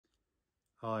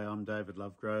Hi, I'm David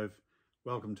Lovegrove.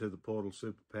 Welcome to the Portal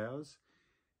Superpowers.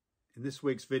 In this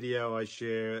week's video, I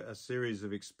share a series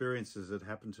of experiences that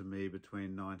happened to me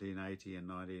between 1980 and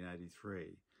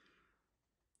 1983.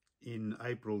 In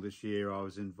April this year, I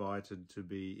was invited to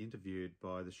be interviewed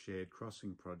by the Shared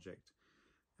Crossing Project,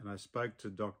 and I spoke to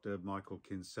Dr. Michael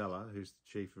Kinsella, who's the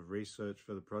Chief of Research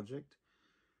for the project.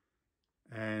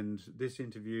 And this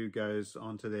interview goes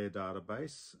onto their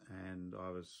database, and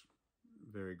I was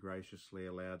very graciously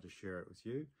allowed to share it with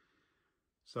you.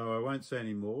 So I won't say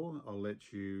any more. I'll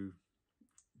let you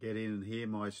get in and hear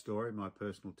my story, my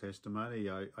personal testimony.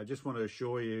 I just want to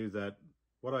assure you that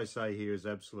what I say here is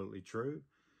absolutely true.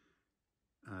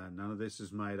 None of this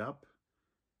is made up,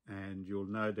 and you'll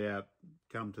no doubt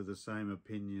come to the same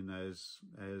opinion as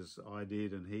I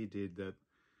did and he did, that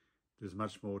there's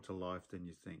much more to life than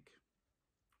you think.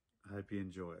 I hope you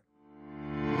enjoy it.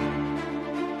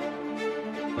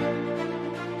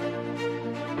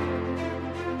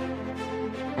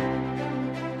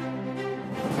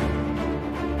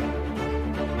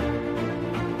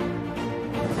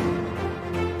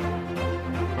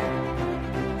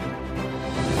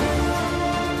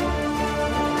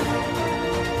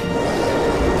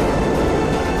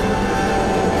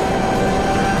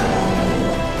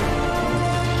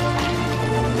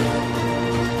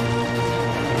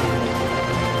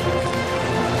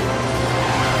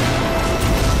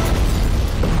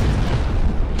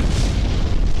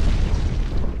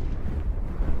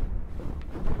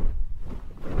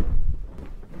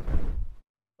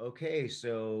 Okay,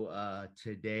 so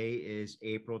today is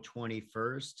April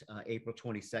 21st, April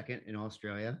 22nd in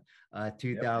Australia,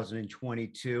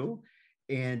 2022.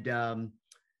 Yep. And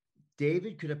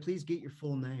David, could I please get your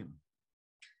full name?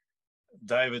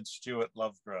 David Stewart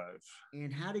Lovegrove.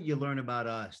 And how did you learn about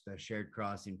us, the Shared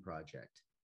Crossing Project?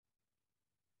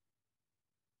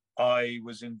 I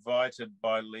was invited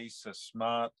by Lisa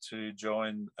Smart to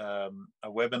join a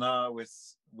webinar with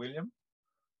William.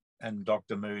 And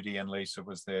Dr. Moody and Lisa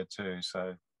was there too.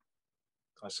 So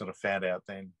I sort of found out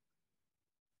then.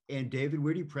 And David,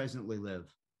 where do you presently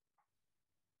live?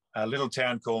 A little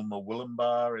town called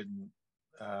Murwillumbah in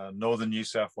northern New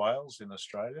South Wales in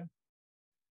Australia.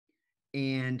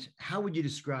 And how would you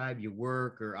describe your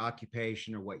work or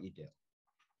occupation or what you do?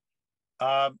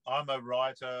 I'm a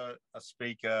writer, a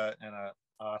speaker, and an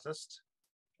artist.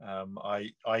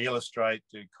 I illustrate,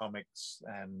 do comics,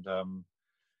 and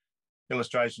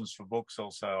illustrations for books.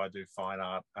 Also, I do fine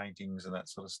art, paintings, and that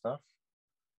sort of stuff.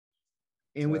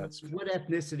 And so with what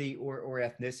ethnicity or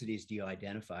ethnicities do you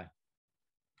identify?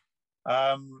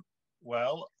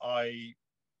 Well, I'm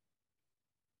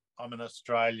an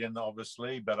Australian,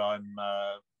 obviously, but I'm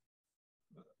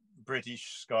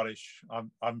British, Scottish.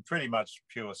 I'm pretty much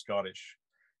pure Scottish,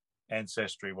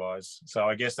 ancestry-wise. So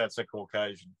I guess that's a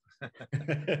Caucasian.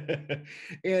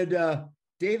 And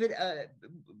David,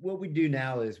 what we do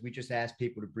now is we just ask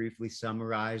people to briefly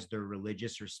summarize their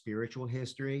religious or spiritual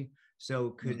history. So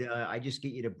could I just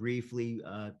get you to briefly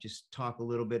just talk a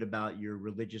little bit about your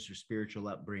religious or spiritual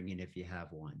upbringing, if you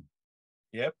have one?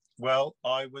 Yep. Well,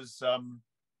 I was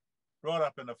brought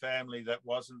up in a family that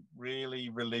wasn't really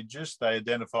religious. They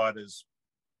identified as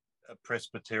a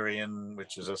Presbyterian,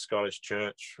 which is a Scottish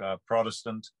church,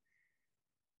 Protestant.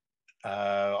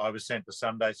 I was sent to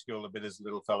Sunday school a bit as a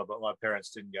little fella, but my parents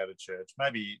didn't go to church.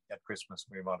 Maybe at Christmas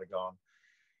we might have gone.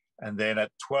 And then at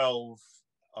 12,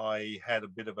 I had a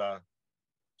bit of a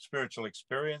spiritual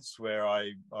experience where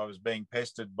I was being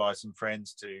pestered by some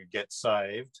friends to get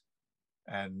saved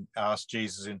and ask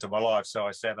Jesus into my life. So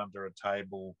I sat under a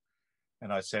table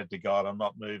and I said to God, I'm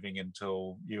not moving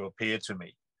until you appear to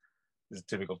me. This is a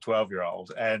typical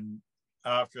 12-year-old. And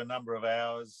after a number of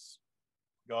hours,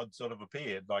 God sort of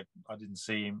appeared. Like, I didn't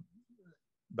see him,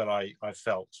 but I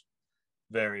felt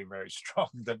very, very strong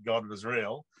that God was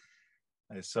real.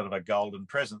 It's sort of a golden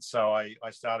presence. So I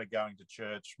started going to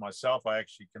church myself. I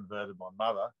actually converted my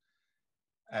mother,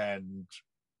 and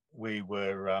we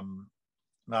were,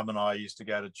 Mum and I used to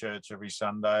go to church every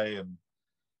Sunday, and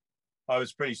I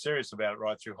was pretty serious about it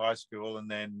right through high school. And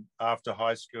then after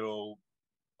high school,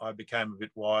 I became a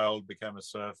bit wild, became a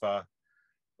surfer,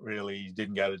 really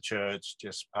didn't go to church,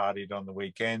 just partied on the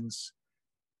weekends.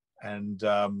 And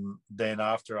then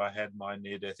after I had my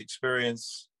near-death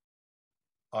experience,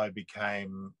 I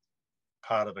became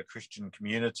part of a Christian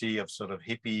community of sort of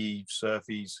hippie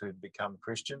surfies who'd become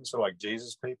Christians, so like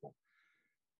Jesus people,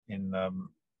 in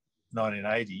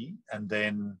 1980. And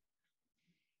then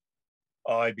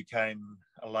I became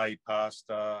a lay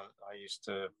pastor. I used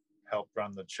to help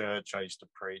run the church. I used to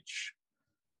preach.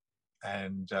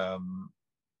 And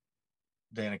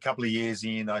then a couple of years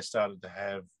in, I started to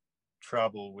have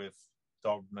trouble with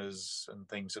dogmas and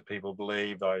things that people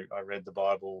believe. I read the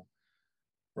Bible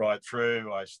right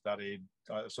through. I studied.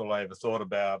 That's all I ever thought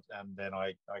about. And then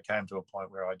I came to a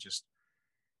point where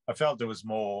I felt there was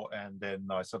more, and then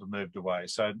I sort of moved away.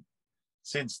 So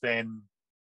since then,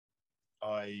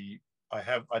 I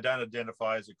don't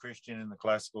identify as a Christian in the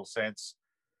classical sense.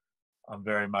 I'm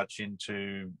very much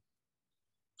into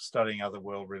studying other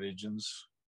world religions.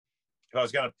 If I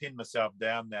was going to pin myself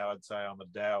down now, I'd say I'm a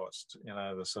Taoist,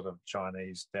 the sort of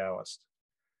Chinese Taoist.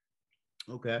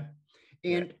 Okay.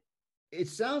 And it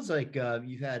sounds like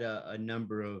you've had a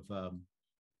number of,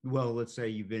 well, let's say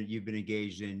you've been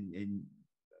engaged in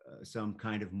some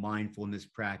kind of mindfulness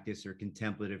practice or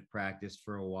contemplative practice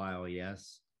for a while,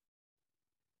 yes?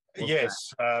 Yes.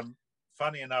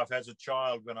 Funny enough, as a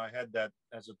child, when I had that,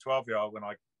 as a 12-year-old, when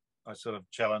I sort of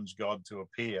challenged God to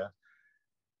appear,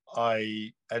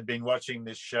 I had been watching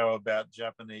this show about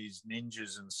Japanese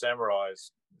ninjas and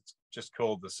samurais. It's just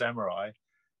called The Samurai,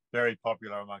 very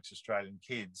popular amongst Australian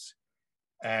kids.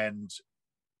 And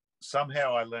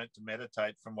somehow I learned to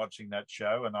meditate from watching that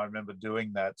show. And I remember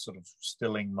doing that, sort of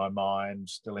stilling my mind,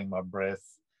 stilling my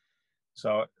breath.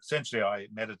 So essentially I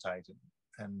meditated.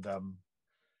 And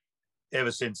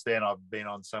ever since then, I've been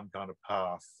on some kind of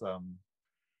path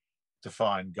to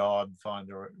find God, find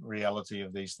the reality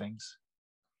of these things.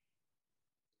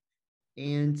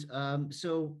 And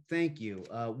so thank you.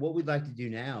 What we'd like to do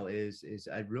now is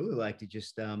I'd really like to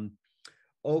just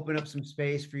open up some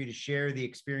space for you to share the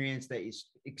experience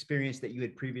that you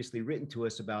had previously written to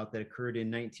us about that occurred in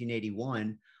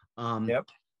 1981. Yep.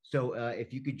 So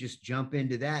if you could just jump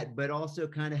into that, but also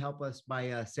kind of help us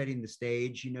by setting the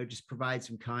stage, just provide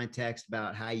some context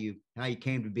about how you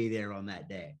came to be there on that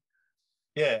day.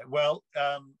 Yeah, well,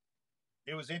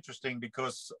 it was interesting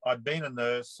because I'd been a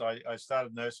nurse. I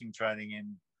started nursing training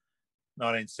in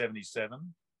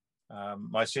 1977.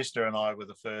 My sister and I were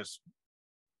the first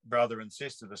brother and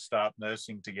sister to start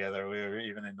nursing together. We were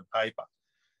even in the paper.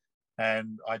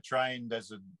 And I trained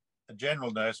as a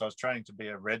general nurse. I was training to be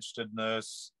a registered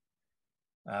nurse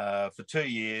for 2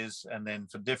 years. And then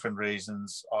for different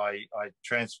reasons, I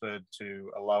transferred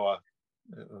to a lower,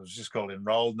 it was just called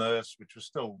enrolled nurse, which was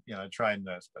still, trained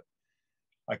nurse, but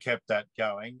I kept that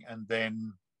going. And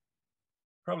then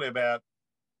probably about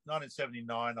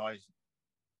 1979,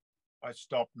 I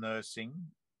stopped nursing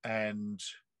and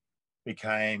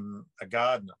became a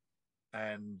gardener.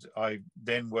 And I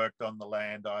then worked on the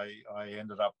land. I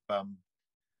ended up,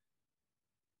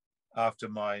 after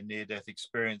my near-death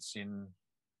experience in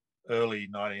early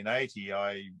 1980,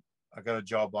 I got a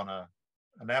job on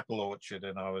an apple orchard,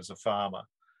 and I was a farmer.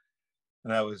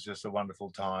 And that was just a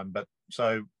wonderful time. But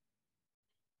so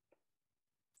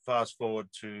fast forward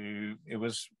to, it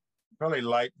was probably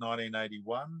late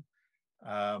 1981.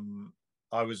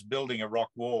 I was building a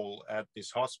rock wall at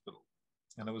this hospital,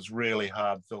 and it was really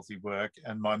hard, filthy work.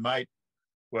 And my mate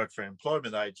worked for an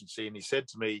employment agency, and he said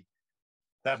to me,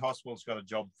 that hospital's got a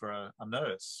job for a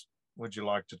nurse. Would you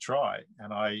like to try?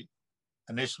 And I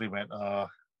initially went, oh,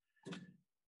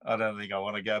 I don't think I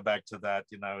want to go back to that.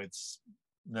 It's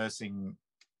nursing.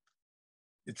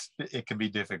 It can be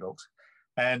difficult.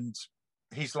 And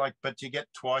he's like, but you get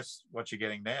twice what you're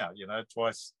getting now,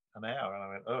 twice an hour. And I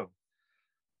went, oh,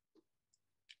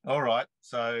 all right.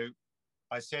 So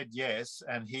I said yes.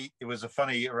 And it was a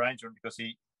funny arrangement because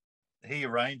he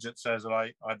arranged it so that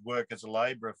I'd work as a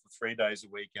labourer for 3 days a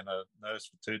week and a nurse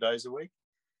for 2 days a week.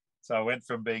 So I went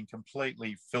from being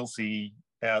completely filthy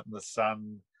out in the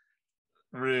sun,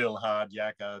 real hard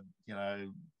yakka,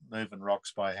 moving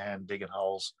rocks by hand, digging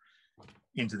holes,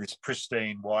 into this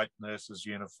pristine white nurse's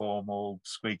uniform, all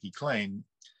squeaky clean.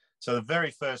 So the very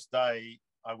first day,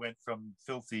 I went from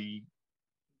filthy,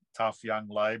 tough young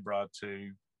labourer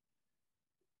to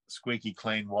squeaky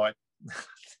clean white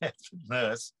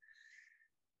nurse.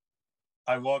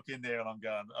 I walk in there and I'm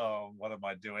going, oh, what am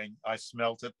I doing? I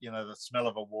smelt it, the smell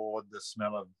of a ward, the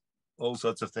smell of all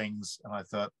sorts of things. And I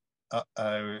thought,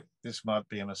 uh-oh, this might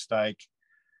be a mistake.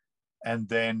 And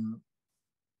then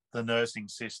the nursing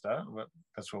sister,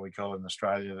 that's what we call it in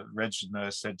Australia, the registered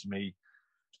nurse, said to me,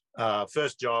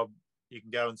 first job, you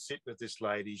can go and sit with this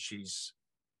lady. She's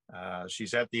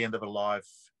at the end of her life.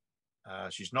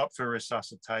 She's not for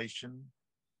resuscitation.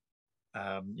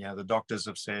 The doctors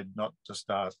have said not to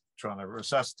start trying to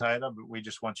resuscitate her, but we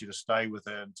just want you to stay with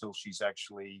her until she's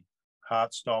actually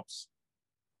heart stops.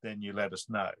 Then you let us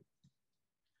know.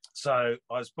 So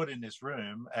I was put in this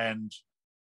room, and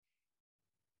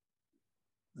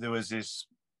there was this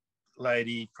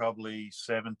lady, probably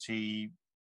 70,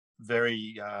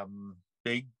 very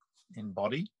big in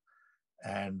body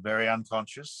and very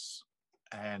unconscious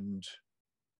and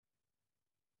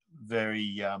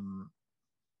very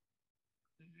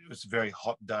it was a very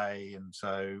hot day, and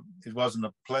so it wasn't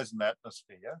a pleasant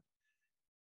atmosphere.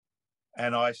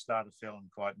 And I started feeling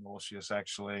quite nauseous,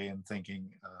 actually, and thinking,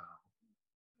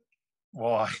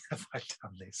 why have I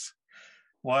done this?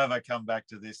 Why have I come back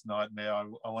to this nightmare?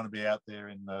 I want to be out there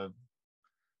in the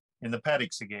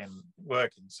paddocks again,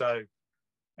 working. So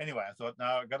anyway, I thought, no,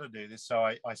 I've got to do this. So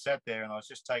I sat there and I was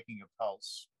just taking a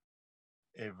pulse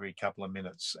every couple of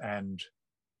minutes. And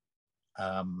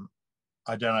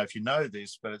I don't know if you know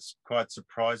this, but it's quite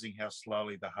surprising how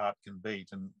slowly the heart can beat.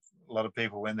 And a lot of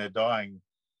people, when they're dying,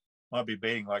 might be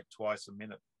beating like twice a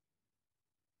minute.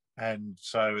 And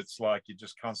so it's like you're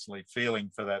just constantly feeling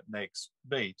for that next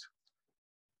beat.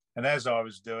 And as I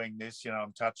was doing this,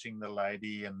 I'm touching the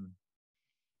lady, and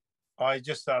I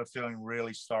just started feeling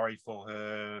really sorry for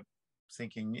her,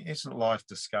 thinking, isn't life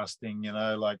disgusting?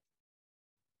 Like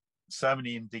so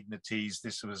many indignities.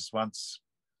 This was once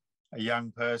a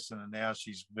young person, and now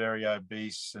she's very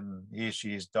obese, and here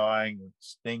she is dying. It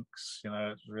stinks,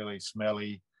 it's really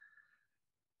smelly.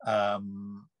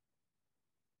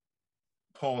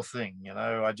 Poor thing,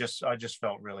 I just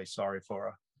felt really sorry for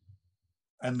her.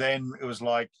 And then it was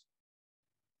like,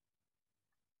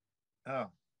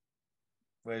 oh,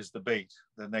 where's the beat?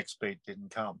 The next beat didn't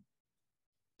come.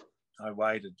 I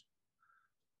waited.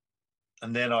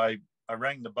 And then I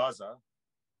rang the buzzer,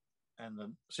 and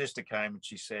the sister came and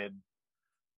she said,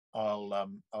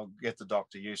 I'll get the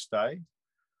doctor, you stay.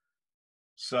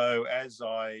 So as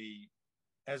I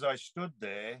stood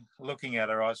there looking at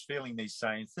her, I was feeling these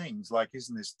same things, like,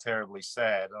 isn't this terribly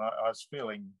sad? And I was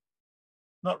feeling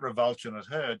not revulsion at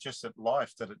her, just at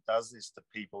life, that it does this to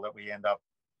people, that we end up,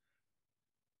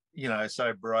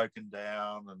 so broken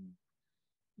down, and,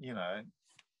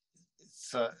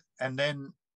 so, and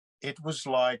then it was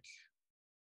like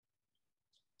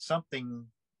something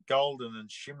golden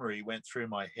and shimmery went through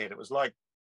my head. It was like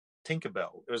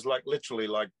Tinkerbell. It was like literally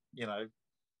like,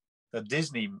 a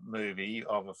Disney movie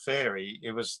of a fairy.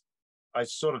 I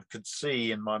sort of could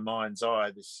see in my mind's eye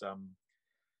this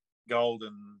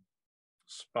golden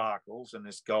sparkles and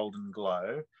this golden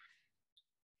glow,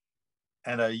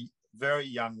 and a very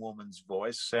young woman's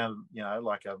voice, sounded,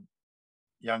 like a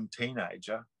young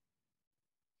teenager,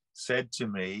 said to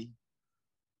me,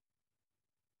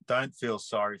 don't feel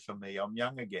sorry for me, I'm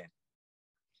young again.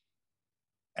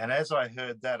 And as I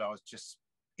heard that, I was just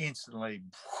instantly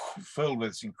filled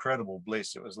with this incredible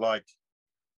bliss. It was like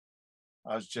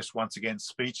I was just once again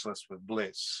speechless with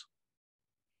bliss.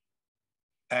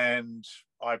 And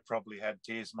I probably had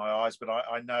tears in my eyes, but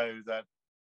I know that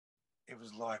it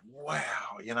was like,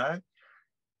 wow,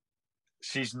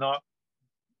 she's not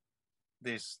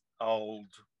this old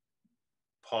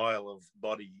pile of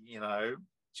body,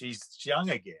 she's young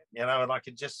again, and I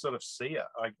could just sort of see her.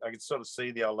 I could sort of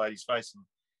see the old lady's face, and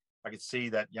I could see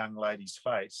that young lady's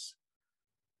face.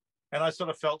 And I sort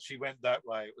of felt she went that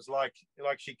way. It was like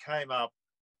she came up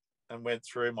and went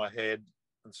through my head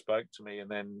and spoke to me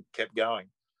and then kept going.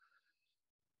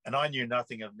 And I knew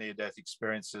nothing of near-death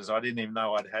experiences. I didn't even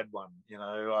know I'd had one.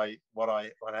 What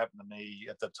happened to me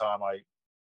at the time,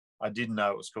 I didn't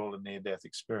know it was called a near-death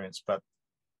experience, but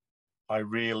I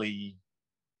really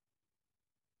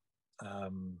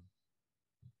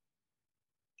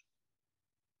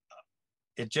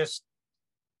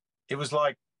it was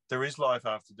like there is life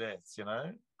after death,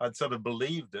 I'd sort of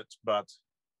believed it, but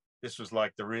this was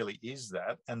like there really is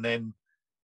that. And then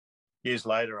years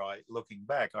later, looking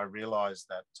back, I realized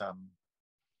that,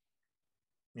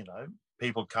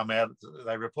 people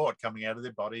they report coming out of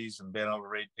their bodies and being able to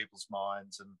read people's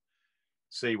minds and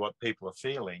see what people are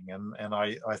feeling. And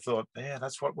I thought, yeah,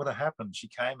 that's what would have happened. She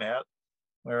came out.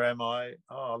 Where am I?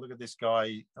 Oh, look at this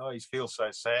guy. Oh, he feels so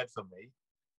sad for me.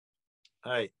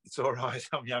 Hey, it's all right.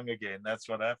 I'm young again. That's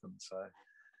what happened. So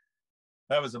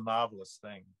that was a marvelous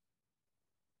thing.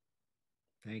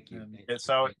 Thank you.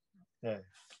 Yeah.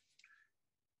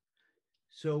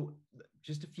 So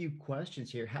just a few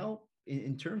questions here. How,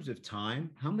 in terms of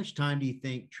time, how much time do you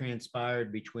think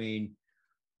transpired between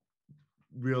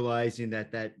realizing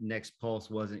that next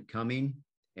pulse wasn't coming,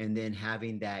 and then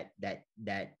having that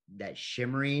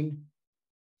shimmering,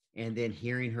 and then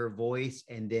hearing her voice,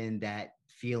 and then that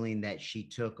feeling that she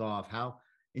took off? How,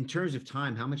 in terms of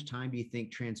time, how much time do you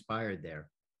think transpired there?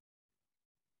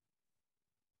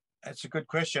 That's a good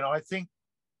question. I think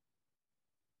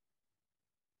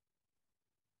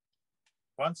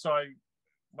once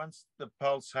the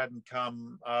pulse hadn't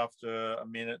come after a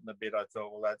minute and a bit, I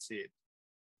thought, well, that's it.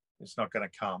 It's not going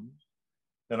to come.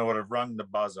 Then I would have rung the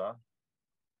buzzer.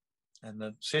 And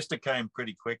the sister came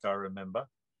pretty quick, I remember.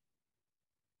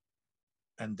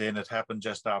 And then it happened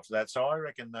just after that. So I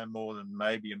reckon no more than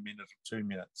maybe a minute or 2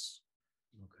 minutes.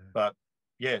 Okay. But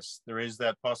yes, there is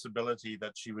that possibility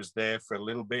that she was there for a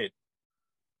little bit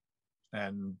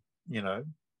and, you know,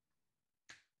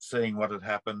 seeing what had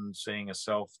happened, seeing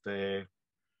herself there,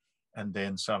 and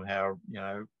then somehow, you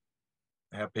know,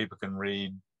 how people can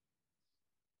read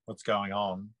what's going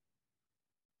on.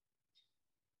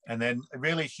 And then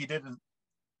really she didn't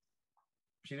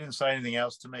say anything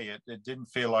else to me. It didn't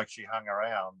feel like she hung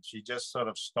around. She just sort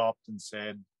of stopped and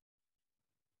said,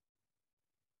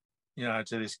 you know,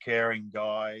 to this caring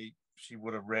guy, she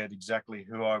would have read exactly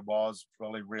who I was,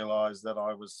 probably realized that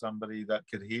I was somebody that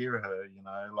could hear her, you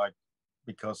know, like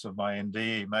because of my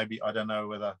NDE. Maybe, I don't know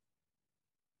whether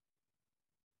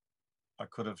I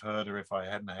could have heard her if I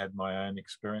hadn't had my own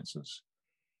experiences,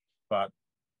 but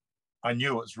I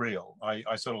knew it was real.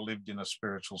 I sort of lived in a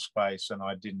spiritual space, and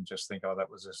I didn't just think, oh,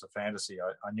 that was just a fantasy.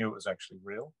 I knew it was actually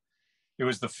real. It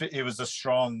was the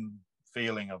strong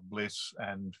feeling of bliss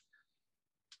and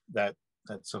that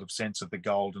sort of sense of the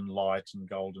golden light and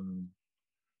golden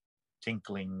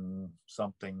tinkling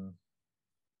something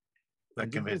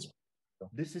that convinced me.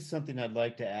 This is something I'd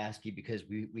like to ask you, because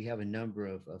we have a number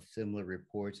of similar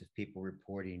reports of people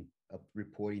reporting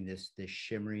this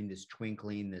shimmering, this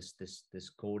twinkling, this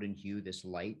golden hue, this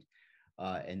light,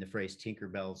 and the phrase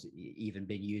Tinkerbell's even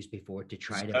been used before to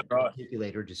try to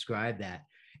articulate or describe that.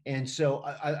 And so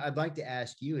I'd like to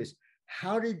ask you is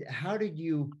how did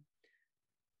you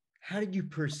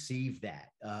perceive that?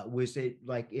 Was it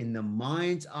like in the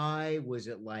mind's eye? Was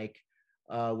it like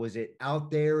was it out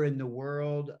there in the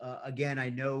world? Again, I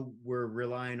know we're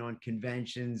relying on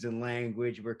conventions and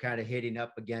language. We're kind of hitting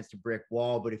up against a brick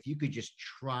wall, but if you could just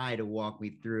try to walk me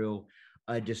through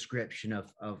a description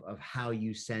of how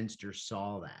you sensed or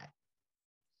saw that.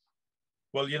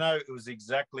 Well, you know, it was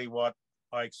exactly what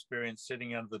I experienced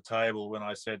sitting under the table when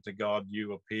I said to God,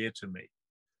 you appear to me.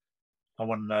 I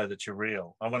want to know that you're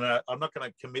real. I'm not going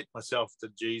to commit myself to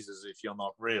Jesus if you're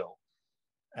not real.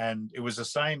 And it was the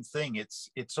same thing.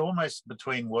 It's almost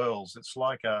between worlds. It's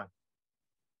like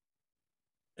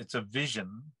it's a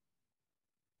vision,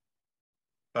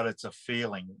 but it's a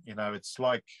feeling. You know, it's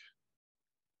like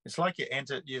you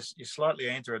slightly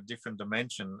enter a different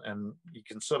dimension, and you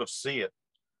can sort of see it.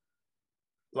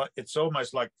 Like it's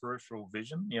almost like peripheral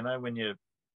vision. You know, when you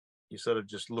sort of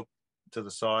just look to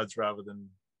the sides rather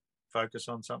than focus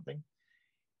on something.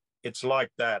 It's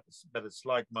like that, but it's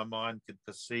like my mind could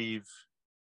perceive.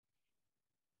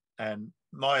 And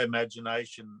my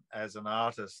imagination as an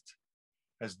artist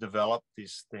has developed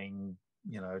this thing,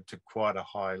 you know, to quite a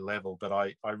high level. But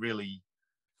I really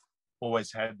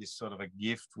always had this sort of a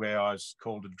gift where I was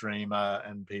called a dreamer,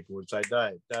 and people would say,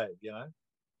 Dave, you know,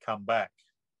 come back.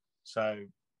 So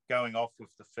going off with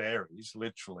the fairies,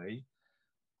 literally,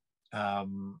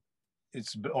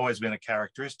 it's always been a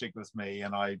characteristic with me.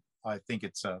 And I think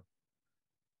it's a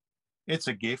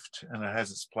gift, and it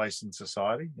has its place in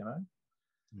society, you know.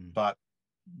 But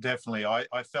definitely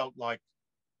I felt like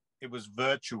it was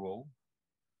virtual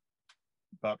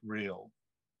but real.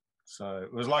 So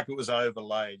it was like it was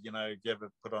overlaid. You know, you ever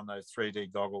put on those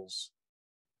 3D goggles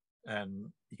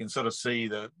and you can sort of see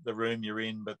the room you're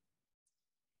in, but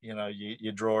you know,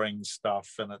 you're drawing stuff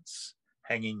and it's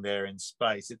hanging there in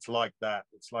space. It's like that.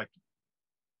 It's like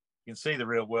you can see the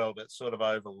real world, but it sort of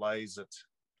overlays it.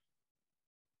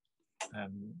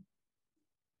 And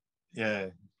yeah,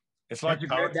 it's like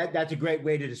that's a great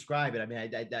way to describe it. I mean,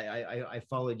 I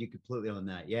followed you completely on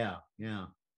that. Yeah.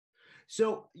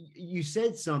 So you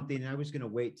said something, and I was going to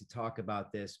wait to talk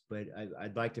about this, but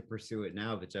I'd like to pursue it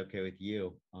now if it's okay with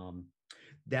you.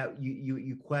 That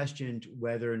you questioned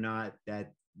whether or not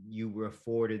that you were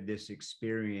afforded this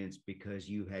experience because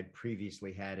you had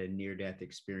previously had a near-death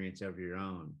experience of your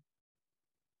own.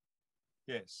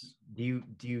 Yes. Do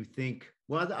you think?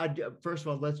 Well, first of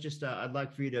all, let's just. I'd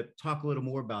like for you to talk a little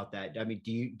more about that. I mean,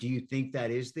 do you think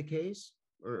that is the case,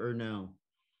 or no?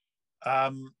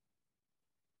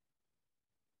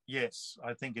 Yes,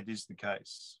 I think it is the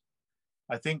case.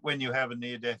 I think when you have a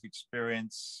near-death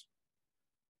experience,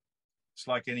 it's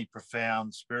like any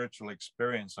profound spiritual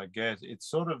experience I get. It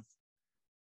sort of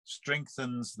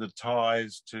strengthens the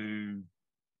ties to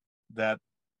that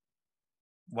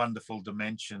wonderful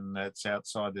dimension that's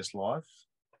outside this life.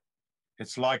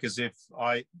 It's like as if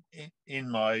in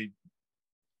my,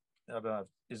 I don't know,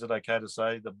 is it okay to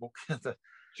say the book,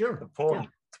 Sure. the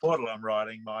portal I'm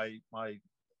writing, my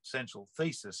central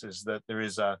thesis is that there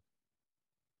is a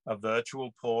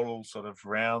virtual portal sort of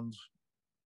round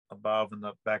above and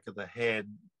the back of the head.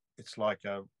 It's like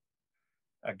a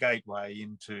gateway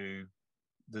into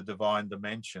the divine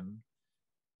dimension.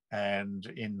 And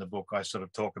in the book, I sort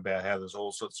of talk about how there's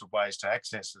all sorts of ways to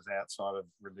access it outside of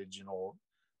religion or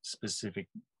specific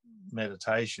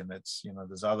meditation. It's, you know,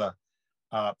 there's other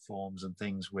art forms and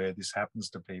things where this happens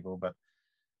to people. But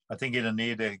I think in a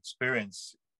near-death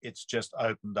experience, it's just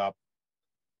opened up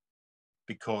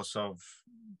because of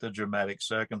the dramatic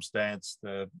circumstance.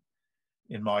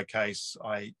 In my case,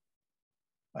 I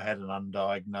had an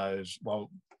undiagnosed,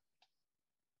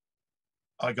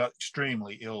 I got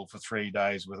extremely ill for 3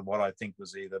 days with what I think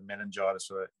was either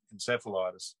meningitis or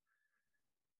encephalitis.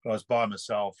 I was by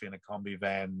myself in a combi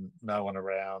van, no one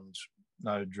around,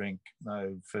 no drink,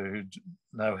 no food,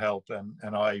 no help. And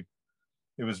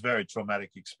it was a very traumatic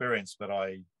experience, but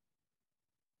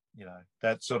you know,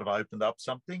 that sort of opened up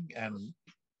something. And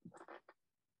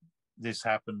this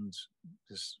happened,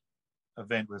 this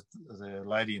event with the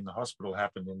lady in the hospital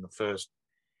happened in the first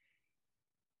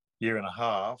year and a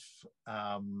half.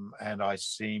 And I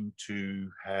seem to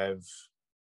have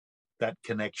that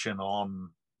connection on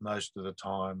most of the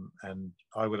time. And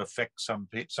I would affect some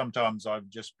people. Sometimes I'd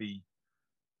just be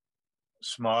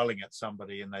smiling at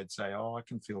somebody and they'd say, "Oh, I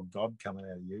can feel God coming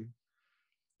out of you.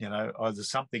 You know, oh,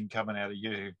 there's something coming out of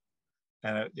you."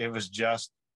 And it was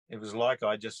like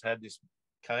I just had this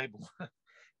cable.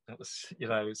 It was, you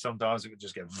know, sometimes it would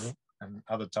just go, and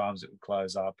other times it would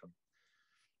close up. And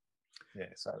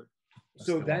yeah,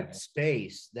 so that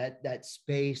space, that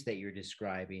space that you're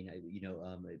describing, you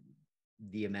know,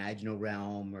 the imaginal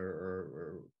realm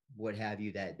or what have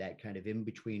you, that kind of in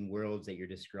between worlds that you're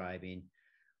describing,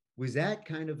 was that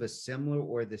kind of a similar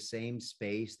or the same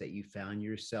space that you found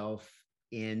yourself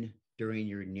in during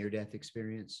your near-death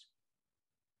experience?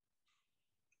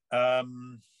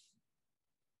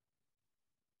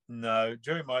 No,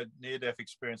 during my near-death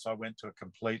experience, I went to a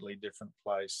completely different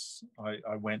place.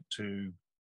 I went to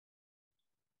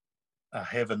a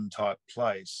heaven-type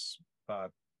place,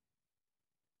 but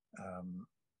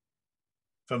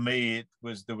for me,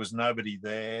 there was nobody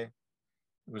there.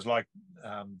 It was like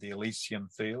the Elysian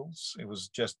fields. It was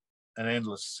just an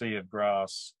endless sea of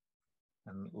grass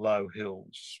and low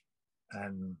hills.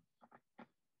 And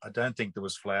I don't think there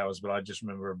was flowers, but I just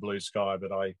remember a blue sky.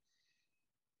 But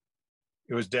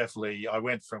it was definitely, I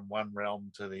went from one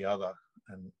realm to the other.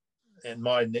 And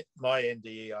my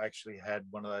NDE, I actually had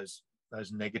one of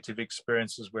those negative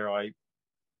experiences where I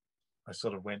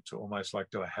sort of went to almost like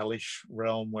to a hellish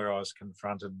realm where I was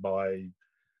confronted by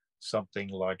something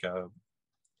like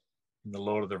in the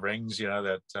Lord of the Rings, you know,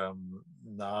 that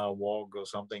Narwhal or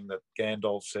something that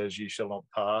Gandalf says, "You shall not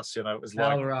pass." You know, it was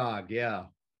like Balrog, yeah.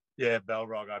 Yeah,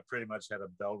 Balrog. I pretty much had a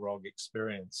Balrog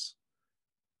experience.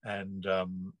 And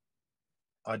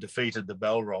I defeated the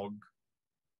Balrog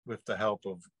with the help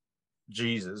of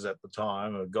Jesus at the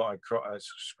time. I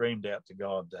screamed out to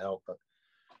God to help, but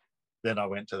then I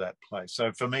went to that place.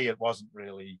 So for me, it wasn't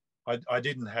really, I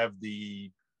didn't have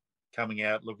the coming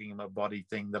out, looking at my body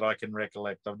thing that I can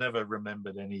recollect. I've never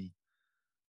remembered any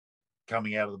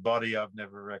coming out of the body. I've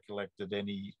never recollected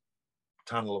any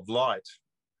tunnel of light.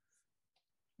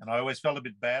 And I always felt a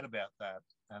bit bad about that.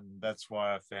 And that's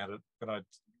why I found it. But I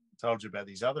told you about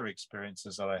these other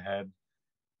experiences that I had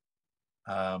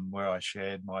where I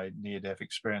shared my near-death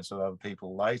experience with other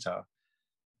people later.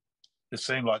 It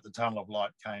seemed like the tunnel of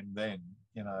light came then,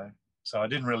 you know. So I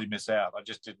didn't really miss out. I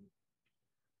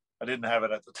didn't have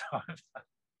it at the time.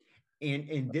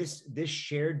 And this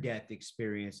shared death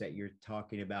experience that you're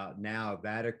talking about now,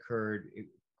 that occurred,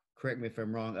 correct me if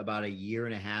I'm wrong, about 1.5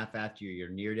 years after your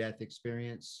near-death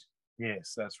experience?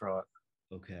 Yes, that's right.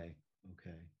 Okay.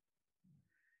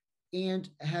 And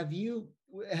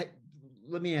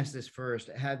let me ask this first.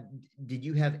 Did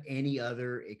you have any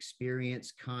other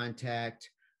experience,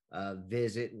 contact,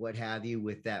 visit, what have you,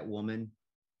 with that woman?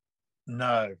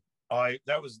 No,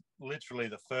 that was literally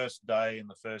the first day and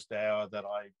the first hour that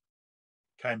I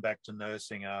came back to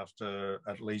nursing after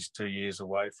at least 2 years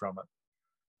away from it.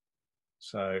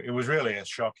 So it was really a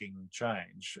shocking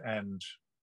change. And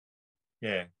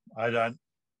yeah,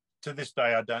 to this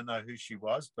day, I don't know who she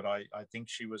was, but I think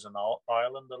she was an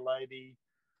Islander lady.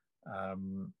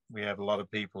 We have a lot of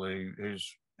people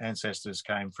whose ancestors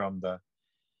came from the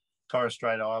Torres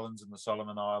Strait Islands and the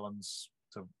Solomon Islands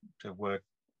to work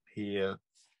here,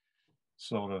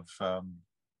 sort of,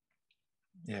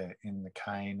 in the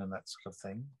cane and that sort of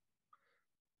thing.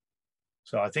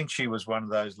 So I think she was one of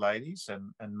those ladies,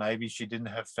 and maybe she didn't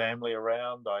have family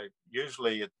around.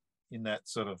 Usually in that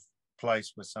sort of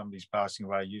place where somebody's passing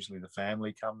away, usually the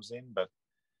family comes in, but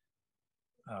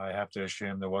I have to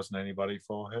assume there wasn't anybody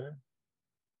for her,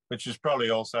 which has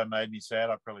probably also made me sad.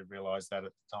 I probably realized that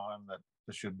at the time, that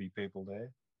there should be people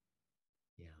there.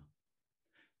 Yeah.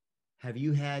 have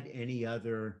you had any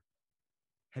other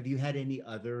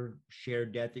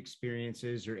shared death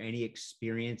experiences or any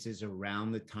experiences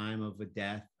around the time of a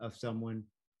death of someone?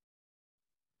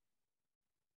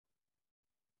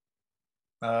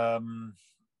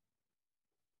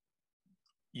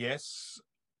 Yes.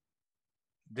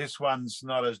 This one's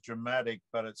not as dramatic,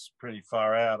 but it's pretty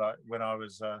far out. When I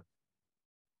was a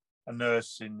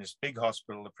nurse in this big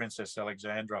hospital, the Princess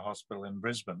Alexandra Hospital in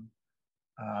Brisbane,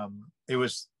 it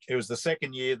was the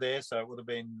second year there, so it would have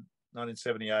been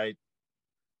 1978.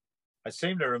 I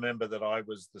seem to remember that I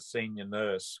was the senior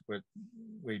nurse.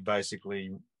 We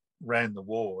basically ran the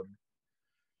ward,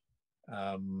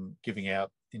 giving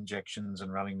out injections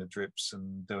and running the drips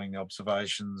and doing the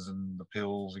observations and the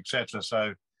pills, etc.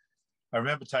 So I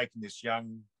remember taking this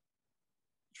young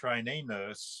trainee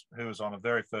nurse who was on a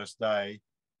very first day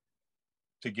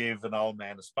to give an old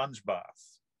man a sponge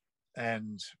bath.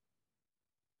 And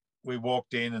we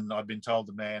walked in and I'd been told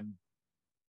the man,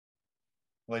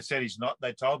 well, they said he's not,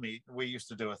 they told me, we used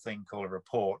to do a thing called a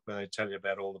report where they tell you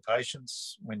about all the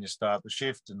patients when you start the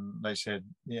shift. And they said,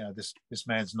 this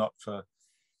man's not for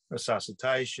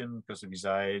resuscitation because of his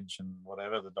age and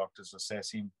whatever, the doctors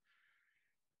assess him.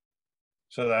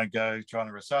 So they don't go trying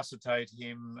to resuscitate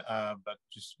him, but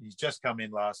he's just come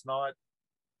in last night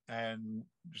and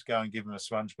just go and give him a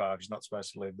sponge bath. He's not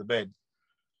supposed to leave the bed.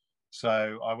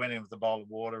 So I went in with a bowl of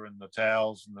water and the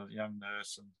towels and the young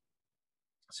nurse and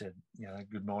said,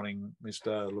 good morning,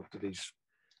 mister. Looked at his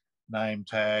name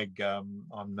tag. I'm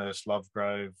Nurse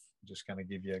Lovegrove. Just going to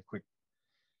give you a quick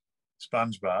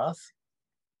sponge bath.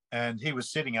 And he was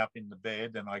sitting up in the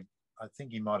bed and I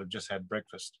think he might have just had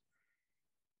breakfast.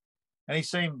 And he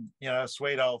seemed, a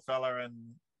sweet old fella, and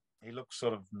he looked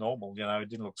sort of normal, he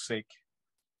didn't look sick.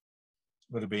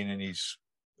 Would have been in his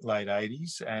late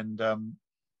 80s. And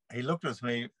he looked at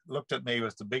me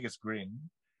with the biggest grin,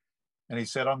 and he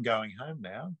said, I'm going home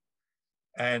now.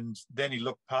 And then he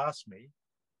looked past me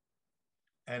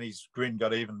and his grin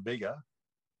got even bigger.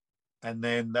 And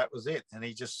then that was it. And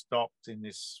he just stopped in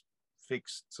this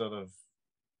fixed sort of,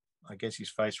 I guess his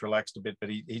face relaxed a bit, but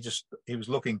he was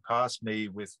looking past me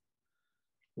with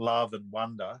love and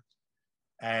wonder.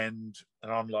 And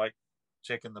I'm like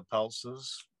checking the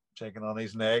pulses, checking on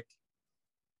his neck.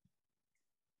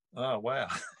 Oh, wow.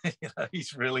 He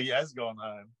really has gone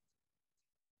home.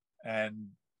 And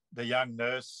the young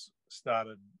nurse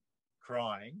started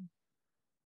crying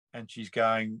and she's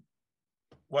going,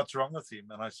 what's wrong with him?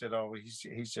 And I said, oh,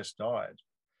 he's just died.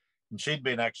 And she'd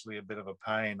been actually a bit of a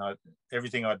pain.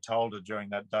 Everything I'd told her during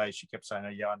that day, she kept saying, oh,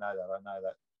 yeah, I know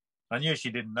that. I knew she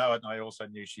didn't know it, and I also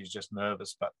knew she's just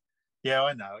nervous. But, yeah,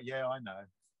 I know.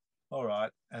 All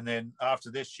right. And then after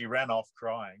this, she ran off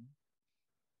crying.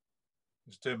 It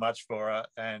was too much for her.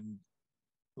 And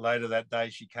later that day,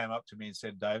 she came up to me and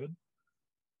said, David,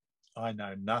 I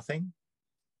know nothing,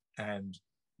 and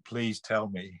please tell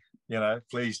me,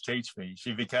 please teach me.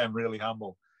 She became really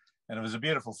humble. And it was a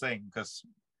beautiful thing because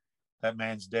that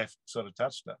man's death sort of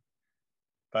touched her.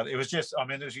 But it was just,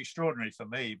 it was extraordinary for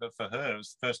me, but for her, it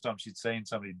was the first time she'd seen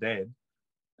somebody dead,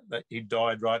 that he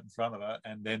died right in front of her.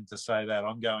 And then to say that,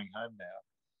 I'm going home now,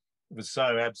 it was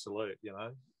so absolute, There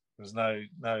was no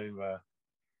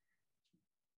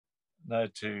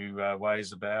two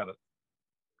ways about it.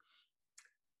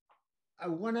 I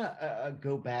want to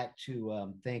go back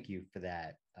to, thank you for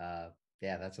that.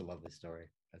 Yeah, that's a lovely story.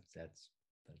 That's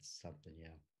something,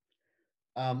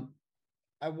 yeah.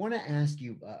 I want to ask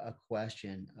you a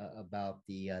question about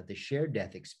the shared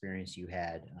death experience you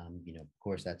had. Of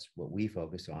course, that's what we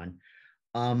focus on.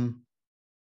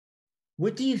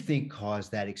 What do you think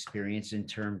caused that experience in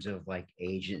terms of like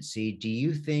agency? Do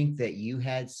you think that you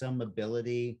had some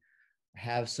ability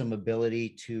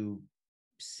to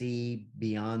see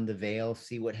beyond the veil,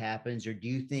 see what happens? Or do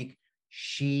you think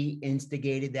she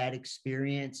instigated that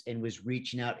experience and was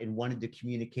reaching out and wanted to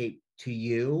communicate to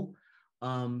you?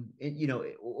 Or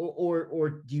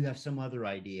do you have some other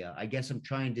idea? I guess I'm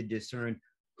trying to discern,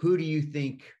 who do you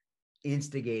think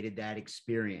instigated that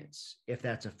experience, if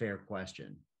that's a fair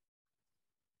question?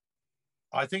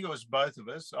 I think it was both of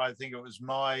us. I think it was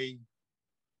my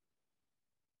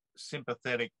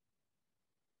sympathetic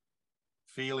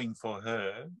feeling for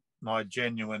her, my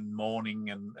genuine mourning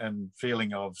and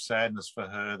feeling of sadness for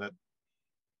her that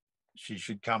she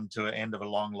should come to an end of a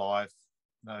long life,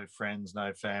 no friends,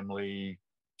 no family,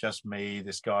 just me.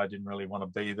 This guy didn't really want to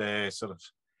be there, sort of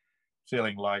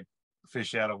feeling like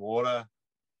fish out of water,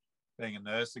 being a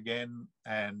nurse again.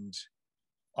 And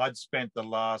I'd spent the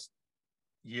last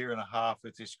year and a half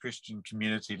with this Christian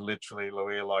community, literally,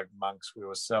 we're like monks, we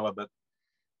were celibate.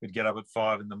 we'd get up at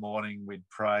 5 a.m, we'd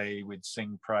pray, we'd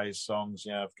sing praise songs,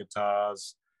 you know, of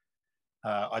guitars.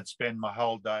 I'd spend my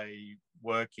whole day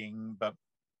working, but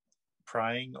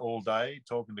praying all day,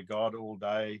 talking to God all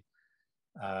day,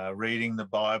 reading the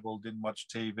Bible, didn't watch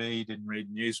TV, didn't read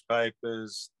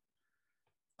newspapers.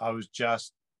 I was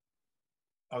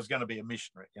going to be a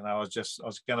missionary, you know, I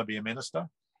was going to be a minister,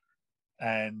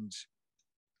 and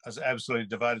I was absolutely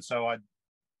devoted. So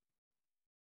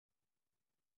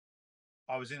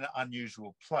I was in an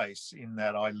unusual place in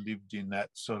that I lived in that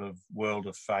sort of world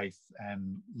of faith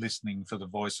and listening for the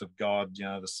voice of God, you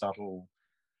know, the subtle,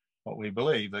 what we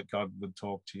believe, that God would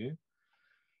talk to you.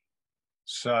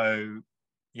 So,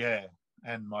 yeah,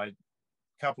 and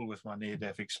coupled with my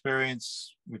near-death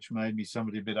experience, which made me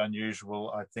somebody a bit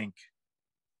unusual, I think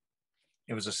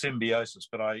it was a symbiosis.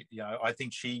 But I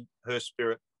think her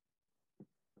spirit,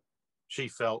 she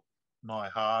felt my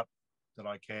heart, that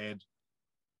I cared.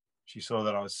 She saw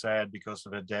that I was sad because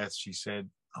of her death. She said,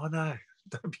 "Oh no,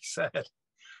 don't be sad.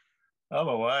 I'm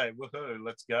away. Woohoo,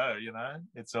 let's go. You know,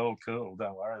 it's all cool.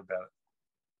 Don't worry about it."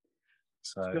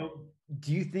 So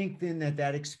do you think then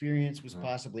that experience was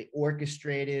possibly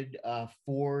orchestrated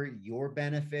for your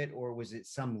benefit, or was it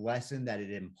some lesson that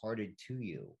it imparted to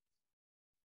you?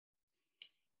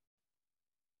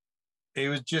 It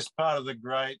was just part of the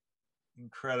great,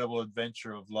 incredible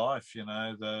adventure of life, you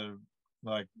know,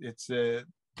 it's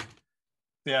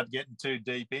without getting too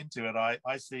deep into it,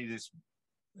 I see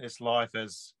this life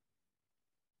as,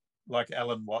 like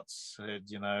Alan Watts said,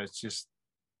 you know, it's just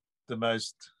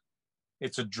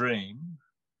it's a dream.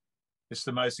 It's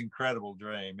the most incredible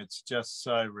dream. It's just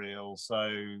so real,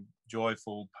 so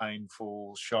joyful,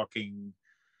 painful, shocking,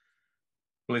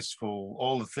 blissful,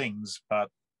 all the things. But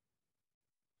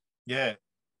yeah,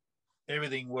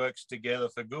 everything works together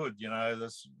for good. You know,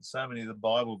 there's so many of the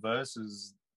Bible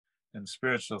verses and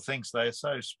spiritual things, they're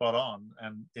so spot on.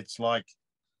 And it's like,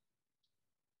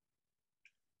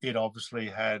 it obviously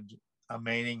had a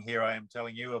meaning. Here I am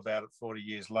telling you about it 40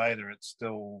 years later. It's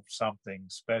still something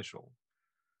special.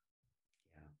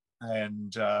 Yeah.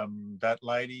 And that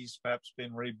lady's perhaps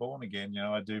been reborn again. You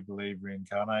know, I do believe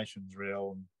reincarnation's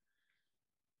real. And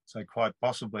so quite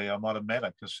possibly I might have met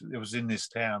her, because it was in this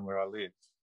town where I live.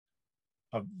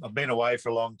 I've been away for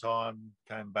a long time,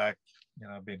 came back, you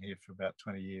know, I've been here for about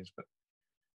 20 years, but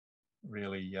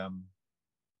really,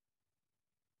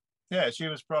 yeah, she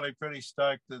was probably pretty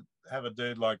stoked to have a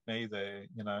dude like me there,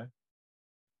 you know.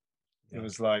 Yeah. It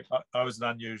was like, I was an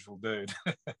unusual dude.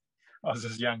 I was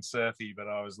this young surfy, but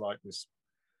I was like this,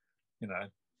 you know,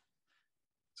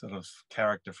 sort of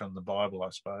character from the Bible,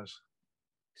 I suppose.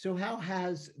 So how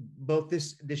has both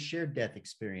this shared death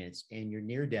experience and your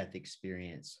near-death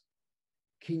experience,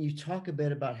 can you talk a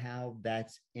bit about how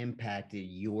that's impacted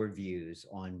your views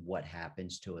on what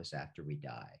happens to us after we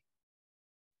die?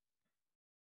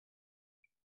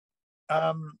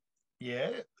 Yeah,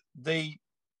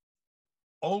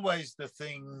 always the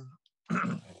thing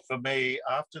for me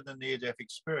after the near-death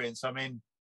experience, I mean,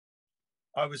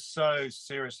 I was so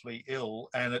seriously ill,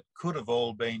 and it could have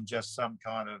all been just some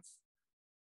kind of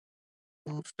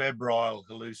febrile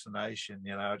hallucination,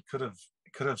 you know. It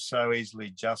could have so easily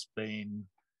just been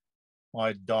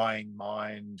my dying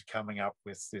mind coming up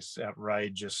with this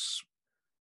outrageous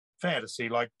fantasy,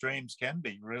 like dreams can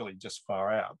be, really just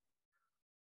far out.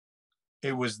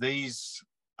 It was these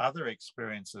other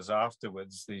experiences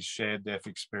afterwards, these shared death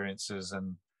experiences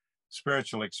and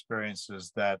spiritual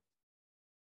experiences, that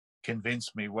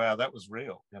convinced me, wow, that was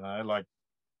real, you know, like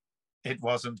it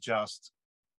wasn't just,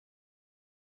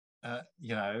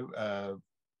 you know,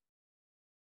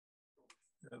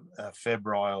 a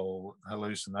febrile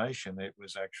hallucination. It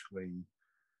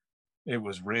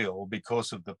was real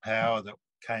because of the power that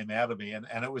came out of me. And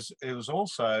it was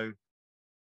also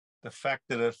the fact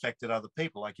that it affected other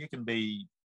people. Like, you can be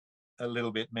a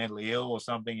little bit mentally ill or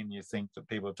something, and you think that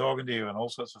people are talking to you and all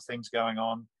sorts of things going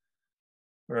on,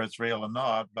 whether it's real or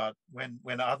not. But when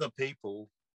other people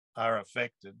are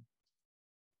affected,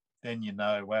 then you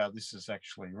know, wow, this is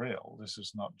actually real. This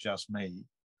is not just me.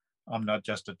 I'm not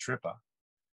just a tripper,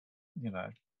 you know.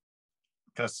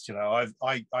 Because, you know,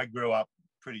 I grew up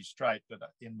pretty straight, but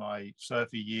in my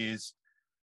surfy years,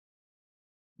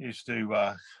 used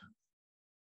to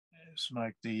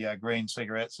smoke the green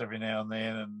cigarettes every now and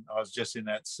then, and I was just in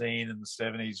that scene in the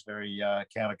 70s, very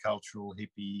countercultural,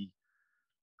 hippie.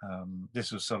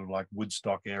 This was sort of like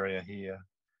Woodstock area here.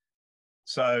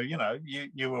 So, you know,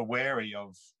 you were wary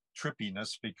of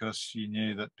trippiness because you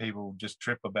knew that people just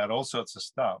trip about all sorts of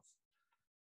stuff.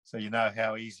 So you know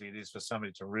how easy it is for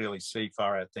somebody to really see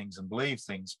far out things and believe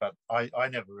things. But I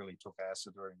never really took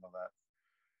acid or anything like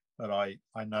that. but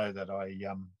I know that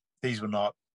these were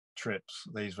not trips.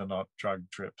 These were not drug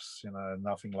trips,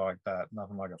 nothing like that,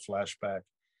 nothing like a flashback.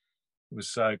 It was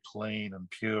so clean and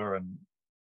pure and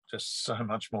just so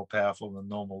much more powerful than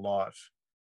normal life.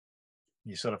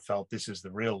 You sort of felt this is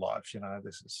the real life,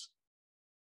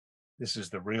 this is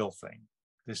the real thing.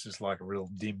 This is like a real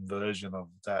dim version of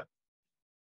that.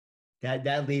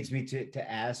 That leads me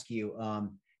to ask you,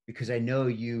 because I know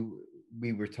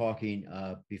we were talking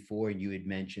before, and you had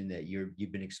mentioned that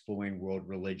you've been exploring world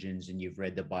religions and you've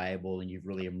read the Bible and you've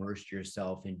really immersed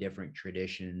yourself in different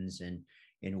traditions and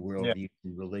in worldviews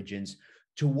and religions.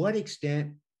 To what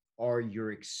extent have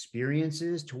your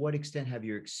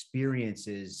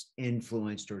experiences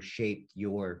influenced or shaped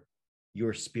your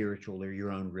spiritual or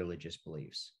your own religious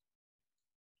beliefs?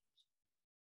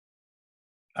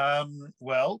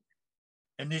 Well,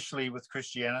 initially with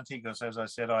Christianity, because as I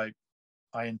said, I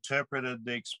interpreted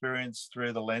the experience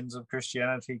through the lens of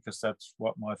Christianity because that's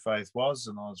what my faith was,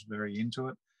 and I was very into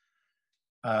it.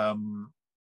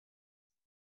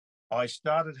 I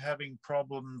started having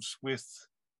problems with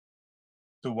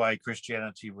the way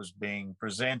Christianity was being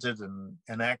presented and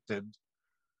enacted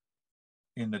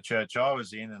in the church I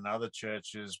was in and other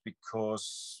churches,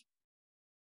 because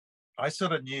I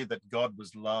sort of knew that God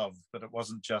was love, but it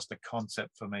wasn't just a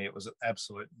concept for me. It was an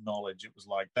absolute knowledge. It was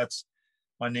like, that's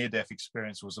my near-death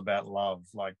experience was about love.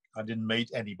 Like, I didn't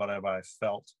meet anybody, but I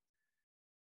felt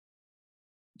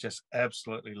just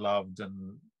absolutely loved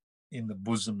and in the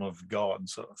bosom of God,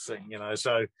 sort of thing,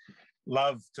 So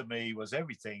love to me was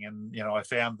everything. And, I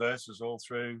found verses all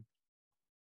through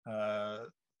the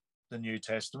New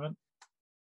Testament,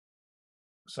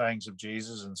 sayings of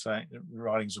Jesus and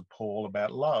writings of Paul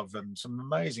about love, and some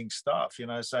amazing stuff,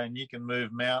 saying you can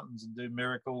move mountains and do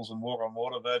miracles and walk on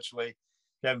water virtually.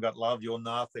 If you haven't got love, you're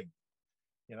nothing.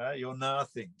 You're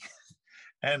nothing.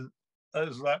 And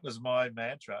that was my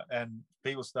mantra. And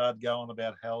people started going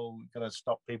about hell. Got to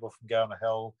stop people from going to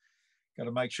hell. Got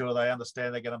to make sure they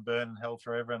understand they're going to burn in hell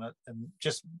forever. And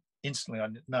just instantly,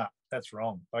 that's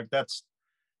wrong. Like that's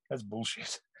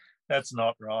bullshit. That's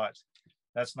not right.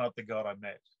 That's not the God I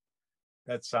met.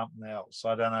 That's something else.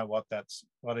 I don't know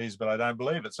what is, but I don't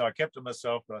believe it. So I kept to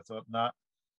myself, but I thought, nah.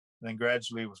 And then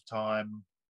gradually with time,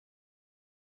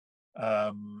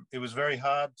 it was very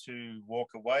hard to walk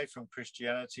away from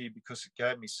Christianity because it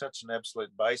gave me such an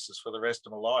absolute basis for the rest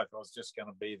of my life. I was just going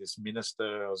to be this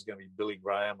minister. I was going to be Billy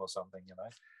Graham or something,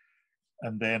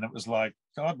 And then it was like,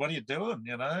 God, what are you doing?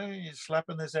 You're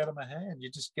slapping this out of my hand. You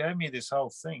just gave me this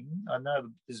whole thing. I know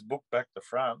this book back to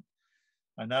front.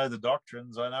 I know the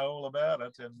doctrines. I know all about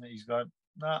it. And he's like,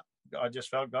 nah, I just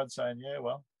felt God saying, yeah,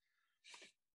 well,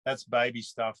 that's baby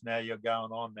stuff. Now you're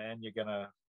going on, man. You're going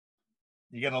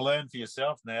to learn for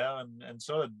yourself now. And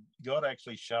sort of God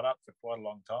actually shut up for quite a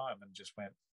long time and just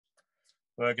went,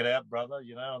 work it out, brother.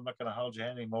 I'm not going to hold your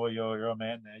hand anymore. You're a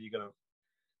man now. You got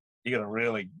to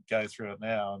really go through it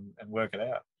now and work it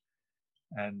out.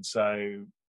 And so,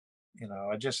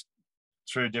 I just,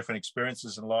 through different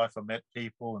experiences in life, I met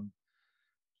people. And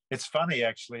it's funny,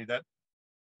 actually, that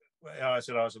I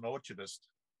said I was an orchardist.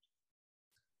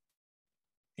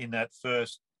 In that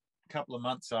first couple of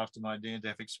months after my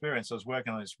near-death experience, I was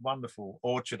working on this wonderful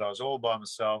orchard. I was all by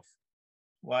myself,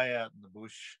 way out in the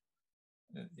bush,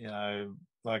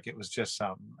 like it was just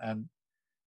something. And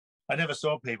I never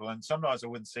saw people. And sometimes I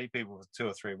wouldn't see people for 2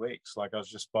 or 3 weeks. Like I was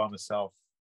just by myself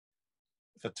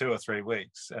for 2 or 3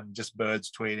 weeks and just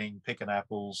birds tweeting, picking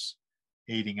apples,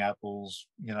 eating apples,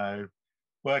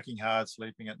 working hard,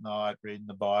 sleeping at night, reading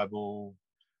the Bible,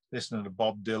 listening to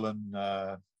Bob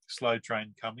Dylan, Slow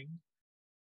Train Coming.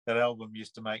 That album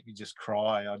used to make me just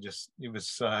cry. It was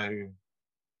so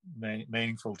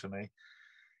meaningful to me.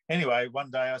 Anyway,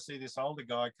 one day I see this older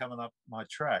guy coming up my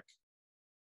track,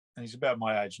 and he's about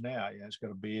my age now. He's got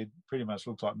a beard, pretty much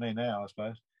looks like me now, I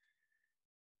suppose.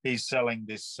 He's selling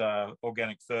this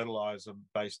organic fertilizer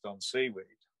based on seaweed.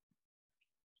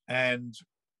 And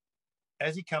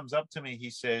as he comes up to me,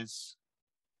 he says,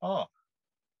 "Oh,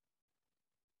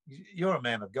 you're a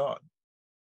man of God."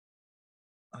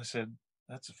 I said,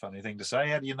 "That's a funny thing to say.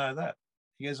 How do you know that?"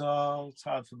 He goes, "Oh, it's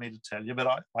hard for me to tell you,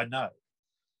 but I know."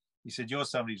 He said, "You're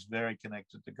somebody who's very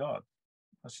connected to God."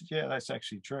 I said, "Yeah, that's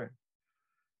actually true."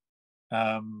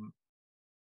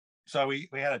 So we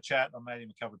had a chat. I made him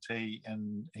a cup of tea,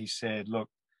 and he said, "Look,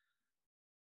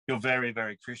 you're very,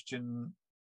 very Christian,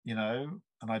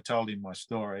 And I told him my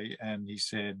story, and he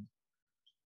said,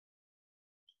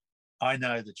 "I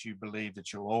know that you believe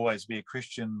that you'll always be a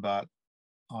Christian, but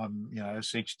I'm,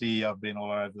 60. I've been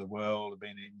all over the world. I've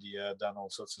been in India, done all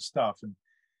sorts of stuff." And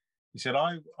he said,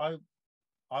 I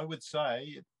would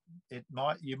say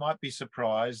you might be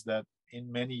surprised that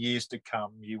in many years to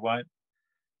come, you won't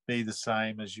be the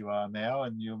same as you are now,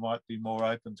 and you might be more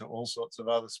open to all sorts of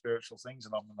other spiritual things.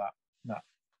 And I'm like,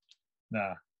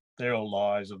 no, they're all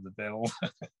lies of the devil.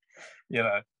 You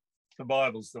know, the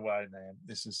Bible's the way, man.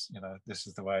 This is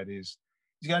the way it is.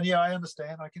 He's going, yeah, I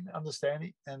understand. I can understand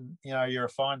it. And, you're a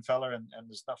fine fella, and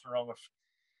there's nothing wrong with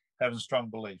having strong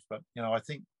belief. But, I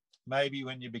think maybe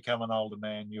when you become an older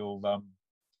man, you'll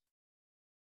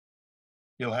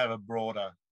have a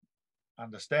broader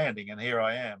understanding. And here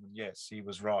I am. And yes, he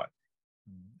was right.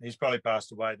 He's probably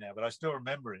passed away now, but I still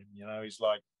remember him. He's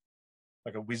like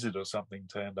a wizard or something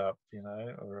turned up,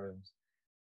 or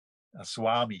a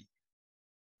swami.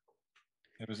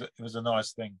 It was a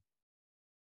nice thing.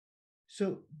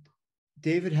 So,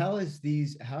 David, how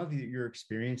have your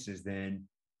experiences then,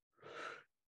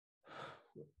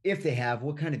 if they have,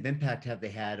 what kind of impact have they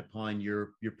had upon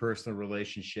your personal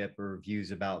relationship or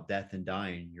views about death and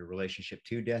dying, your relationship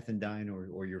to death and dying,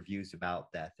 or your views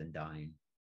about death and dying?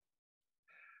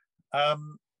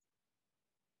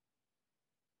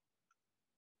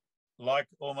 Like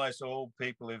almost all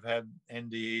people who've had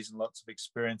NDEs and lots of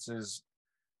experiences,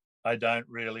 I don't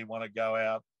really want to go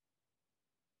out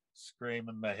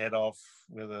screaming my head off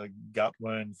with a gut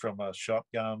wound from a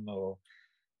shotgun, or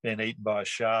being eaten by a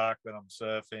shark when I'm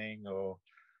surfing, or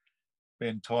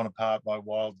being torn apart by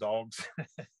wild dogs.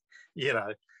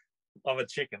 I'm a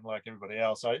chicken like everybody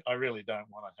else. I really don't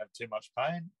want to have too much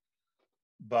pain,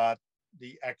 but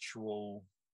the actual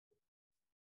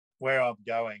where I'm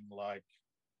going, like,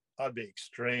 I'd be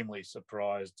extremely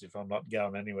surprised if I'm not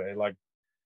going anywhere. Like,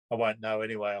 I won't know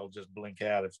anyway. I'll just blink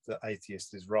out if the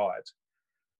atheist is right.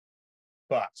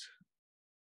 But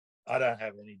I don't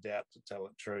have any doubt, to tell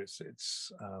the truth.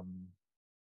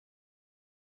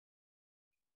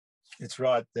 It's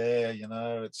right there,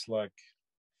 It's like,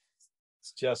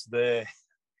 it's just there.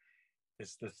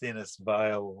 It's the thinnest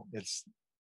veil.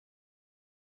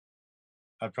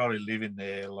 I probably live in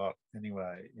there a lot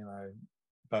anyway,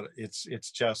 But it's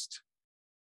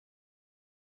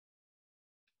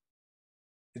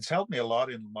helped me a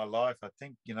lot in my life, I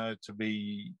think, to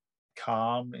be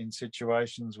calm in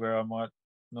situations where I might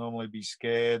normally be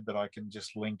scared, that I can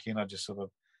just link in. I just sort of,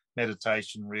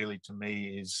 meditation really to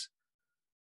me is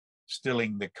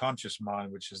stilling the conscious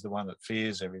mind, which is the one that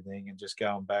fears everything, and just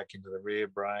going back into the rear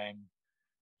brain,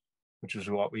 which is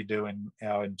what we do in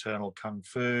our internal kung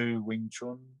fu, Wing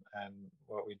Chun, and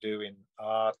what we do in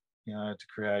art, to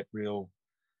create real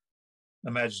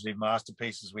imaginative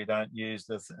masterpieces. We don't use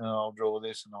I'll draw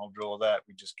this and I'll draw that.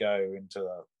 We just go into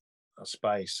a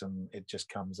space and it just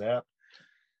comes out.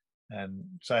 And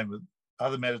same with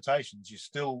other meditations.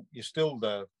 You're still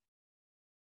the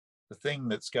thing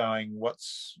that's going,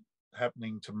 what's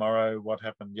happening tomorrow, what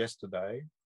happened yesterday,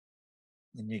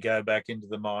 and you go back into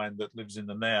the mind that lives in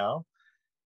the now,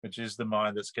 which is the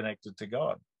mind that's connected to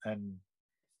God. And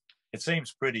it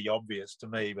seems pretty obvious to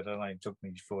me, but it only took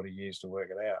me 40 years to work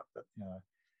it out.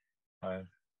 But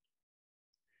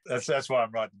that's why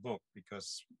I'm writing the book,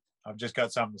 because I've just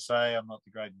got something to say. I'm not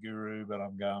the great guru, but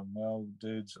I'm going, well,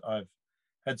 dudes, I've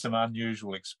had some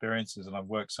unusual experiences and I've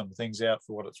worked some things out.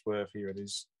 For what it's worth, here it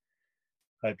is.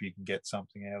 Hope you can get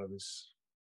something out of this.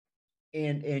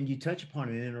 And you touch upon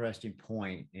an interesting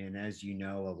point. And as you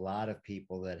know, a lot of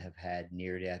people that have had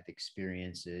near-death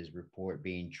experiences report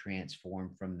being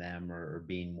transformed from them, or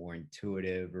being more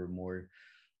intuitive, or more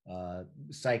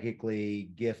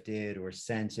psychically gifted or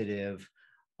sensitive.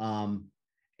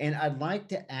 And I'd like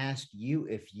to ask you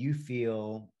if you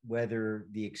feel whether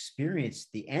the experience,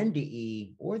 the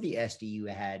NDE or the SDE you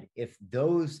had, if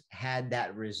those had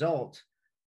that result.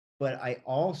 But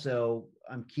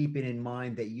I'm keeping in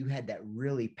mind that you had that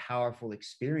really powerful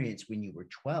experience when you were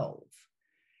 12.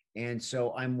 And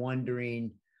so I'm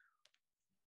wondering,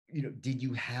 did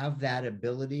you have that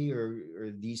ability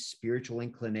or these spiritual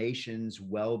inclinations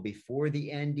well before the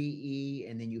NDE?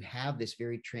 And then you have this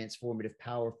very transformative,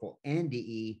 powerful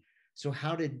NDE. So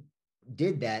how did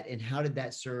that, and how did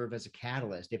that serve as a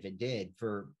catalyst, if it did,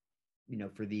 for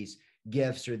these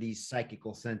gifts or these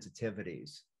psychical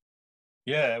sensitivities?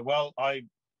 Yeah, well, I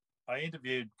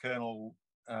interviewed Colonel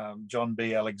John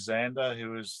B. Alexander,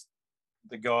 who was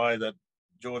the guy that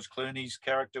George Clooney's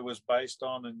character was based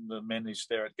on in The Men Who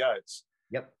Stare at Goats.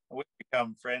 Yep. We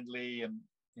become friendly, and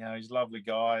he's a lovely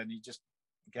guy, and he just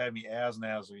gave me hours and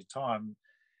hours of his time.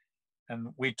 And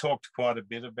we talked quite a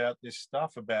bit about this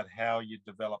stuff, about how you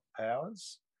develop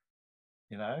powers,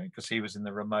 because he was in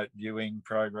the remote viewing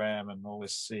program and all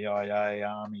this CIA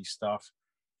army stuff.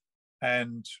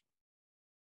 And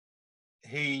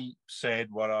he said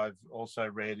what I've also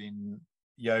read in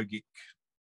yogic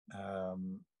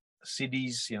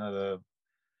siddhis, the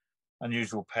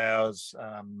unusual powers.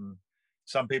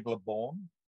 Some people are born,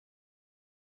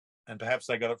 and perhaps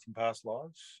they got it from past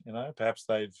lives. Perhaps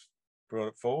they've brought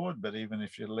it forward. But even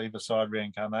if you leave aside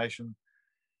reincarnation,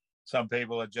 some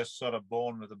people are just sort of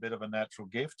born with a bit of a natural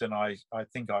gift, and I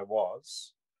think I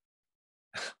was.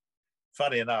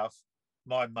 Funny enough,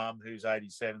 my mum, who's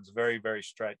 87, is a very, very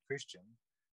straight Christian.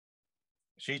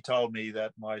 She told me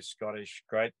that my Scottish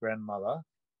great-grandmother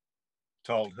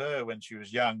told her when she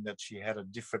was young that she had a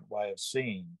different way of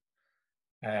seeing.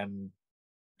 And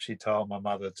she told my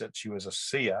mother that she was a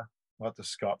seer, what the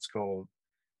Scots call,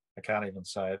 I can't even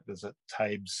say it, there's a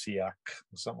tabe siach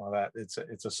or something like that.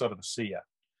 It's a sort of a seer.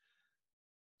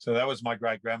 So that was my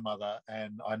great-grandmother.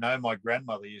 And I know my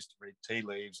grandmother used to read tea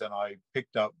leaves, and I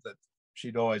picked up that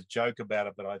she'd always joke about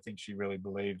it, but I think she really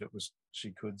believed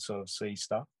she could sort of see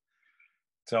stuff.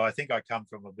 So I think I come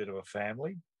from a bit of a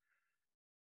family.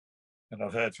 And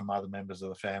I've heard from other members of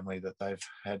the family that they've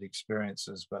had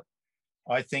experiences. But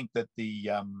I think that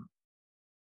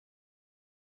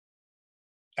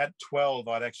at 12,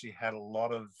 I'd actually had a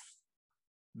lot of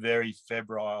very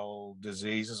febrile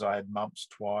diseases. I had mumps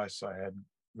twice. I had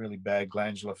really bad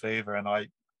glandular fever. And I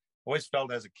always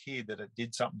felt as a kid that it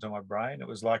did something to my brain. It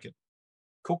was like it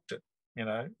cooked it,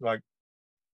 and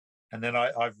then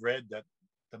I've read that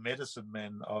the medicine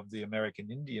men of the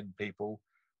American Indian people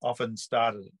often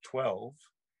started at 12,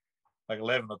 like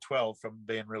 11 or 12, from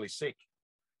being really sick.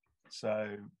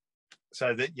 So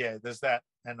that, yeah, there's that.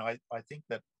 And I think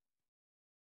that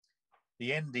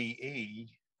the NDE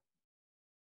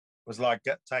was like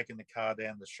taking the car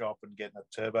down the shop and getting it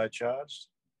turbocharged.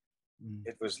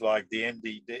 It was like the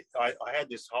NDD. I had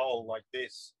this hole like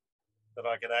this that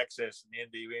I could access, and the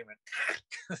NDE went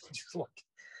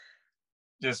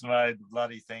just made the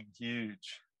bloody thing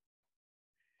huge.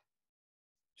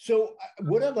 So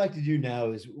what I'd like to do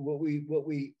now is what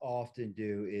we often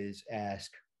do is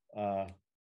ask a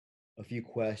few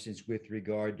questions with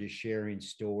regard to sharing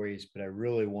stories, but I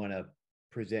really want to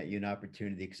present you an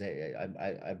opportunity, because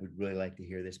I would really like to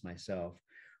hear this myself,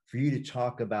 for you to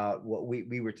talk about what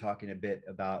we were talking a bit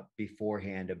about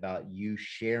beforehand, about you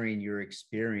sharing your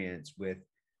experience with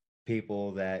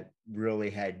people that really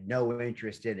had no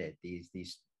interest in it,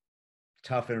 these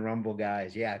tough and rumble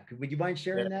guys. Yeah, would you mind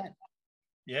sharing that?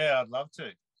 Yeah, I'd love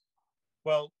to.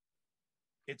 Well,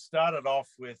 it started off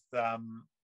with a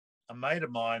mate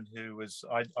of mine who was,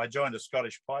 I joined a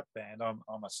Scottish pipe band.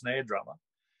 I'm a snare drummer.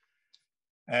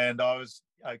 And I was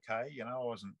okay, I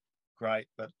wasn't great,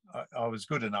 but I was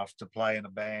good enough to play in a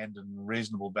band, and a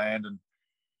reasonable band. And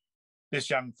this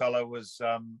young fellow was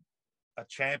a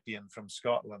champion from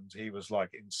Scotland. He was like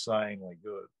insanely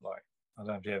good. Like, I don't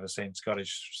know if you've ever seen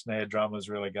Scottish snare drummers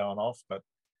really going off, but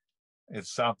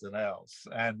it's something else.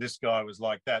 And this guy was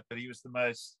like that, but he was the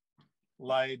most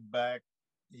laid back.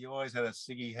 He always had a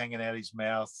ciggy hanging out his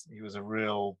mouth. He was a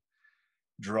real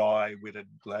dry-witted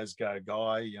Glasgow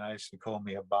guy. He used to call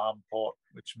me a barm pot,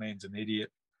 which means an idiot,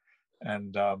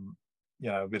 and a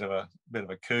bit of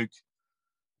a kook.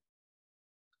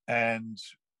 And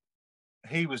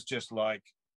he was just like,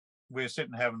 we were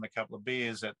sitting having a couple of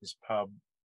beers at this pub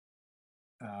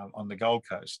on the Gold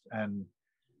Coast, and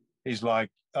he's like,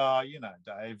 "Oh,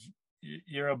 Dave,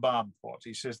 you're a barm pot."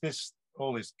 He says,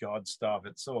 all this God stuff,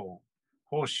 it's all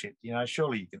horseshit.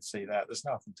 Surely you can see that. There's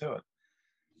nothing to it.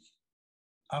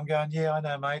 I'm going, yeah, I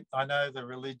know, mate. I know the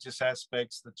religious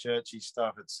aspects, the churchy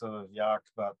stuff, it's sort of yuck,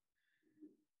 but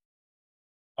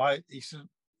he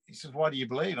says, why do you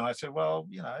believe? And I said, well,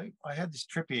 I had this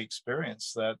trippy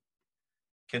experience that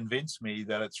convinced me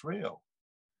that it's real.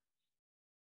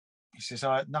 He says,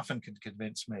 nothing can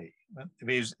convince me.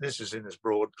 This is in his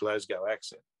broad Glasgow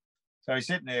accent. So he's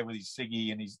sitting there with his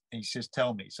ciggy, and he says,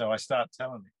 tell me. So I start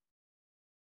telling him.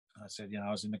 I said,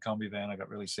 I was in the combi van, I got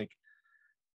really sick.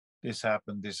 This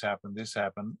happened, this happened, this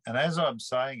happened. And as I'm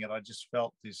saying it, I just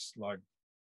felt this like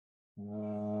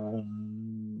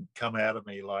come out of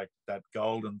me, like that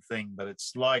golden thing. But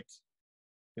it's like,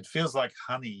 it feels like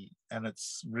honey, and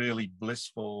it's really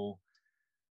blissful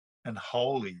and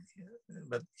holy.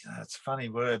 But it's a funny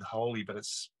word, holy, but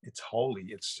it's holy.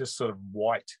 It's just sort of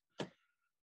white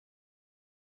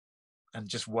and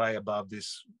just way above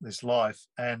this life.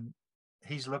 And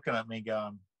he's looking at me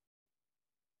going,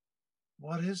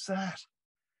 what is that?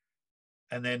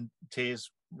 And then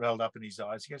tears rolled up in his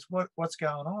eyes. He goes, what's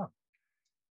going on?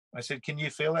 I said, can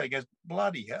you feel that? He goes,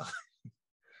 bloody hell.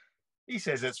 He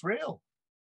says, it's real.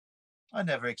 I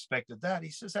never expected that.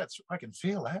 He says, I can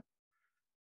feel that.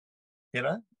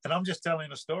 And I'm just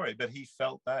telling a story, but he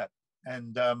felt that.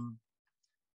 And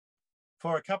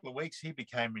for a couple of weeks, he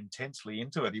became intensely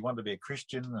into it. He wanted to be a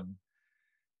Christian, and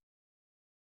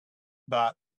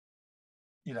But,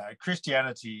 you know,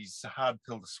 Christianity's a hard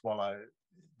pill to swallow.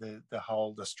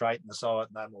 The straight and the solid,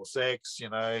 no more sex, you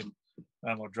know,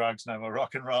 no more drugs, no more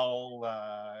rock and roll,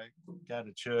 go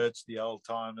to church, the old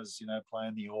timers, you know,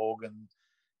 playing the organ,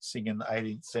 singing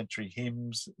 18th century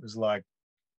hymns. It was like,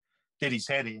 did his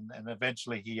head in, and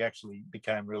eventually he actually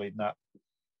became really nut.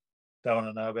 Don't want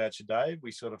to know about you, Dave.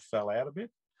 We sort of fell out a bit.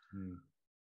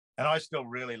 And I still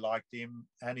really liked him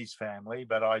and his family,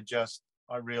 but I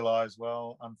realized,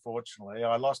 well, unfortunately,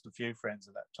 I lost a few friends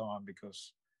at that time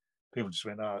because people just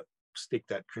went, oh, stick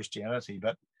that Christianity.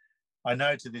 But I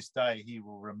know to this day he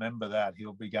will remember that.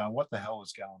 He'll be going, what the hell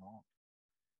was going on?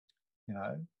 You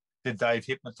know, did Dave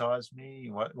hypnotize me?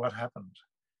 What happened?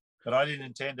 But I didn't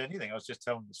intend anything. I was just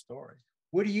telling the story.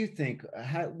 What do you think?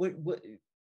 What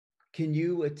can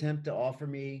you attempt to offer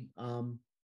me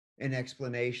an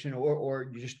explanation or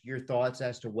just your thoughts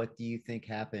as to what do you think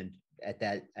happened at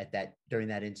that during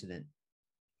that incident?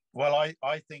 Well,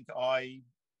 I think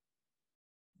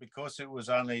because it was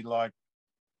only like,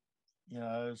 you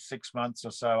know, 6 months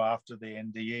or so after the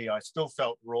NDE, I still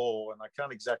felt raw, and I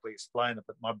can't exactly explain it,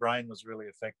 but my brain was really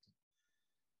affected.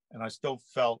 And I still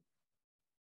felt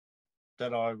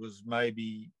that I was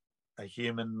maybe a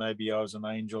human, maybe I was an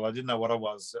angel. I didn't know what I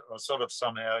was. I was sort of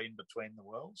somehow in between the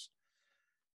worlds.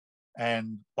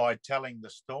 And by telling the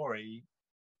story,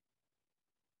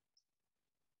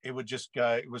 it would just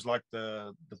go, it was like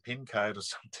the pin code or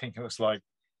something. It was like,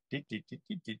 dit, dit, dit,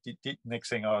 dit, dit, dit, dit. Next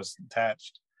thing I was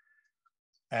attached.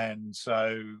 And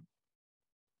so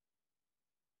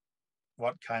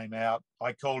what came out,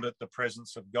 I called it the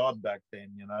presence of God back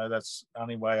then. You know, that's the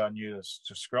only way I knew to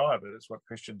describe it. It's what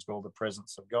Christians call the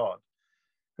presence of God.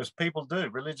 Because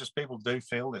religious people do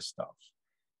feel this stuff.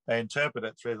 They interpret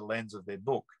it through the lens of their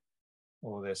book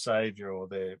or their savior or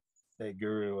their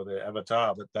guru or their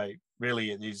avatar, but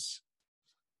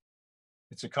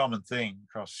it's a common thing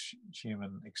across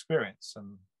human experience.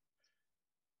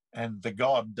 And the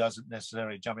God doesn't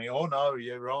necessarily jump in, oh no,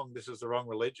 you're wrong, this is the wrong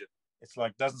religion. It's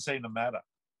like, doesn't seem to matter.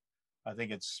 I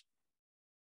think it's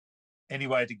any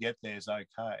way to get there is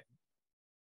okay.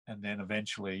 And then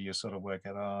eventually you sort of work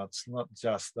out, oh, it's not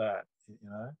just that, you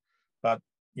know. But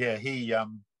yeah, he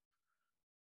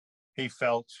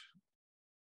felt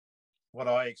what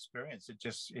I experienced. It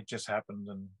just happened,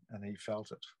 and he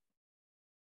felt it.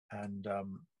 And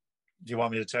do you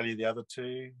want me to tell you the other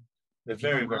two? They're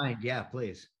very, very, yeah,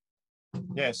 please.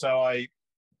 yeah. So I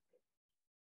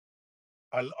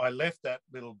left that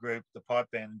little group, the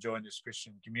pipe band, and joined this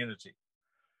Christian community.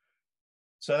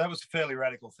 So that was a fairly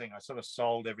radical thing. I sort of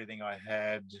sold everything I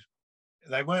had.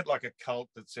 They weren't like a cult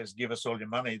that says, give us all your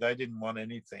money. They didn't want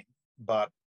anything. But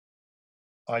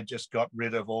I just got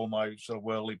rid of all my sort of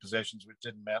worldly possessions, which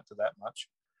didn't amount to that much,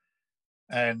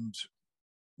 and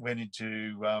went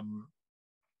into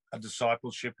a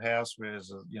discipleship house where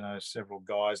there's, you know, several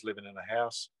guys living in a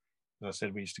house. As I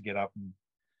said, we used to get up at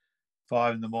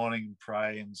 5 a.m. and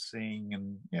pray and sing,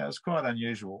 and yeah, it was quite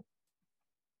unusual.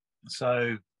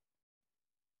 So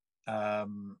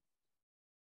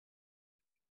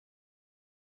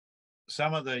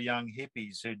some of the young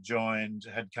hippies who joined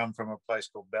had come from a place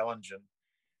called Bellingen,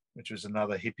 which was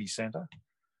another hippie centre.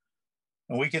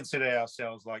 And we consider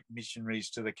ourselves like missionaries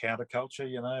to the counterculture,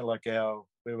 you know, like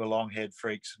we were long-haired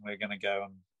freaks, and we're going to go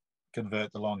and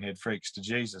convert the long-haired freaks to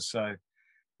Jesus. So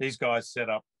these guys set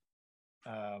up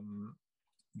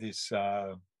this,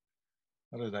 what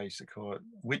do they used to call it?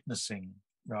 Witnessing,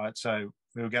 right? So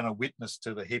we were going to witness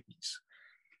to the hippies.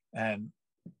 And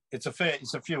it's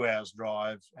a few hours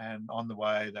drive. And on the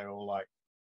way, they're all like,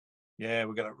 yeah,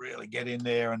 we're going to really get in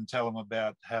there and tell them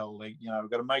about hell. You know, we've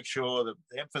got to make sure that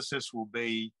the emphasis will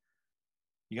be,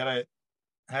 you got to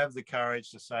have the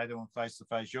courage to say to them face to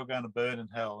face, you're going to burn in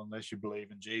hell unless you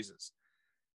believe in Jesus.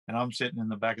 And I'm sitting in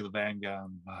the back of the van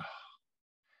going, oh,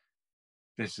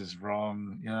 this is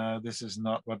wrong. You know, this is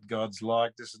not what God's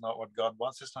like. This is not what God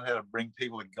wants. This is not how to bring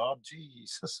people to God.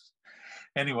 Jesus.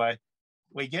 Anyway,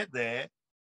 we get there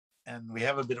and we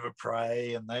have a bit of a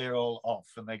pray, and they're all off,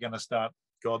 and they're going to start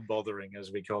God bothering,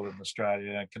 as we call it in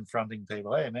Australia, confronting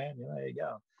people. Hey, man, you know, there you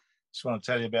go. Just want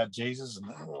to tell you about Jesus.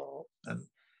 And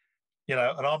you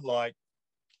know, and I'm like,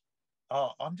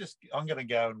 oh, I'm going to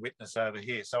go and witness over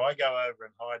here. So I go over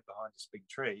and hide behind this big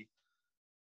tree.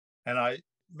 And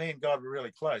me and God were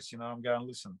really close. You know, I'm going,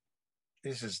 listen,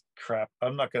 this is crap.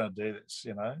 I'm not going to do this,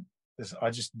 you know.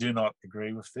 I just do not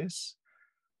agree with this.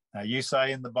 Now, you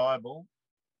say in the Bible,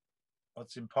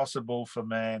 what's impossible for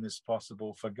man is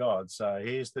possible for God. So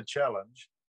here's the challenge.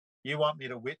 You want me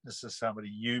to witness to somebody,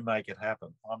 you make it happen.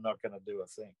 I'm not going to do a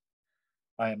thing.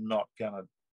 I am not going to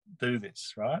do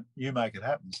this, right? You make it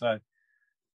happen. So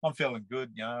I'm feeling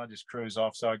good, you know, I just cruise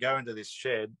off. So I go into this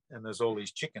shed and there's all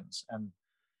these chickens, and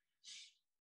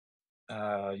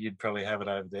you'd probably have it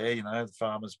over there, you know, the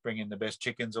farmers bring in the best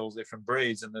chickens, all different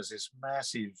breeds, and there's this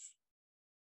massive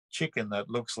chicken that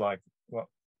looks like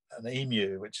an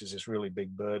emu, which is this really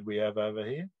big bird we have over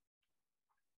here.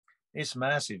 It's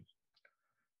massive.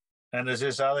 And there's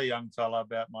this other young fella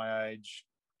about my age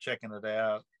checking it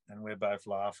out, and we're both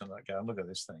laughing, like going, look at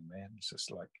this thing, man. It's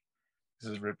just like,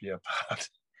 this is rip you apart.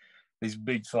 These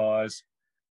big thighs.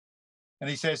 And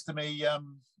he says to me,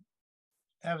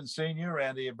 haven't seen you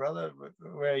around here, brother.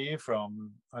 Where are you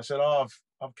from? I said, oh,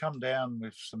 I've come down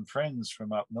with some friends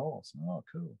from up north. Oh,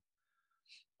 cool.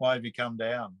 Why have you come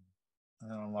down?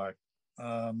 And I'm like,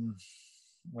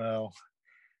 well,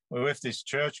 we're with this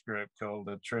church group called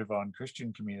the True Vine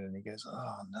Christian Community. He goes,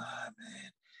 oh, no,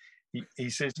 man. He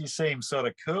says, you seem sort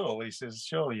of cool. He says,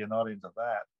 surely you're not into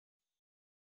that.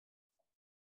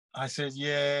 I said,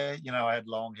 yeah, you know, I had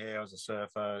long hair, I was a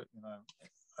surfer, you know.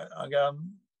 I go,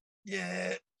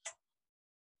 yeah,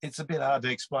 it's a bit hard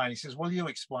to explain. He says, well, you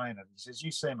explain it. He says,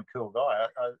 you seem a cool guy.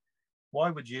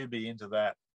 Why would you be into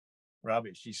that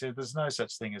rubbish? He said, there's no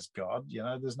such thing as God, you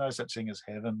know, there's no such thing as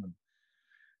heaven.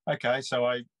 And, okay, so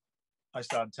I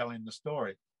started telling him the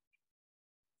story.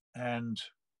 And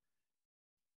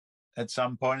at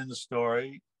some point in the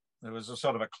story, there was a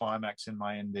sort of a climax in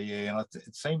my NDE, and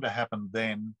it seemed to happen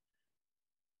then.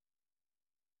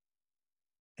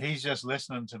 He's just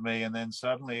listening to me, and then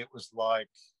suddenly it was like,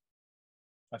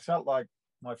 I felt like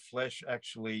my flesh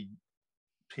actually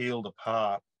peeled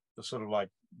apart, the sort of like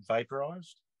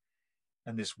vaporized,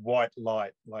 and this white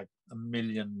light, like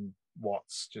 1,000,000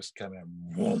 watts, just came out,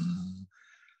 whoom,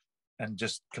 and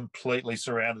just completely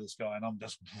surrounded this guy. And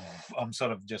I'm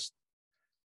sort of just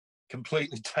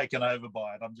completely taken over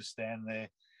by it. I'm just standing there.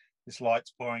 This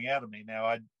light's pouring out of me. Now,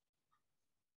 I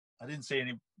didn't see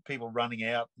any people running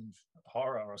out in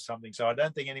horror or something, so I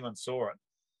don't think anyone saw it.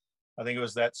 I think it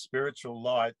was that spiritual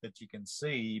light that you can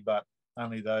see, but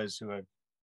only those who are.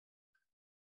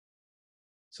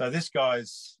 So this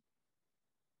guy's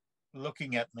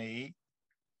looking at me,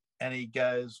 and he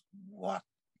goes, what?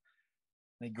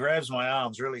 And he grabs my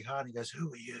arms really hard. He goes,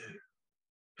 who are you?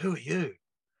 Who are you?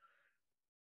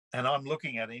 And I'm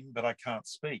looking at him, but I can't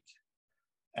speak.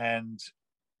 And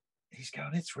he's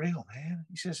going, it's real, man.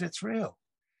 He says, it's real.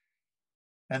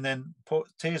 And then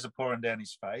tears are pouring down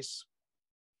his face.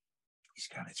 He's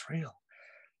going, it's real.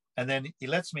 And then he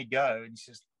lets me go, and he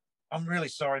says, I'm really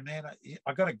sorry, man.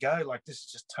 I got to go. Like, this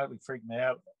is just totally freaking me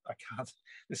out. I can't.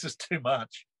 This is too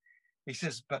much. He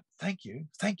says, but thank you.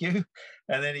 Thank you.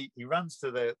 And then he runs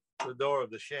to the door of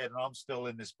the shed, and I'm still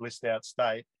in this blissed out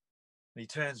state. And he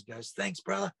turns and goes, thanks,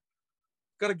 brother.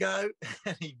 Got to go.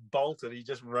 And he bolted. He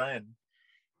just ran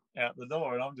out the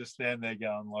door. And I'm just standing there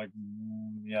going like,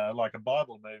 you know, like a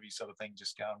Bible movie sort of thing,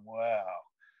 just going, wow.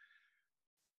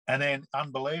 And then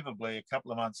unbelievably, a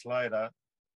couple of months later,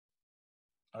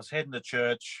 I was heading to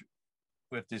church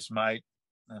with this mate,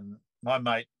 and my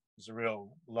mate was a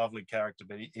real lovely character,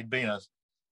 but he'd been a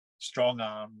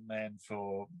strong-arm man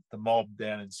for the mob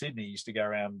down in Sydney. He used to go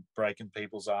around breaking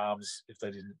people's arms if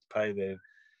they didn't pay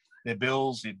their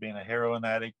bills. He'd been a heroin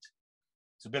addict.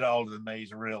 He's a bit older than me.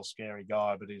 He's a real scary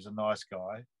guy, but he's a nice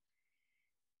guy.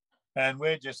 And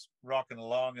we're just rocking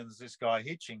along, and there's this guy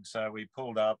hitching, so we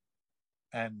pulled up,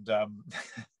 and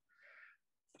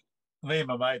me and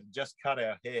my mate just cut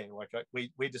our hair. Like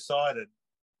we decided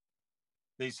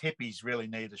these hippies really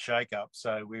need a shake-up.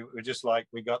 So we were just like,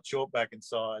 we got short back and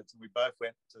sides, and we both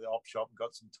went to the op shop and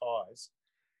got some ties,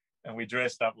 and we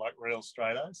dressed up like real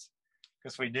straightos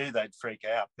because we knew they'd freak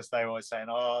out, because they were always saying,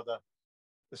 oh,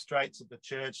 the straights at the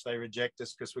church, they reject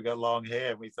us because we got long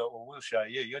hair. And we thought, well, we'll show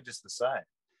you. You're just the same.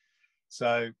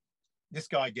 So this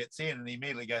guy gets in, and he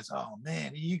immediately goes, oh,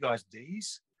 man, are you guys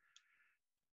D's?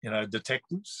 You know,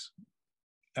 detectives?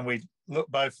 And we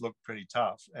both look pretty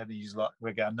tough. And he's like,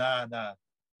 we're going, no,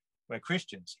 we're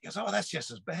Christians. He goes, oh, that's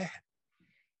just as bad.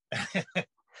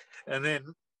 And then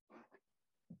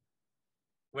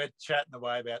we're chatting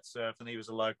away about surfing. He was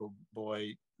a local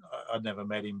boy. I'd never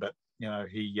met him, but, you know,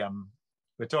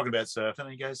 we're talking about surfing,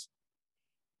 and he goes,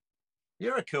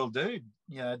 you're a cool dude,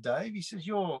 you know, Dave. He says,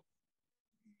 you're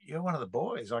one of the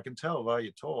boys. I can tell by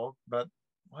you talk, but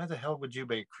why the hell would you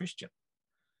be a Christian?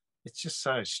 It's just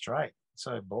so straight,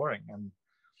 so boring. And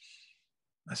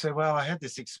I said, well, I had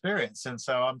this experience. And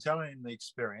so I'm telling him the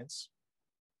experience.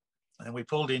 And we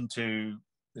pulled into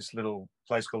this little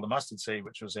place called the Mustard Seed,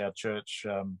 which was our church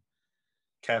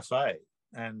cafe.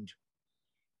 And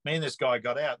me and this guy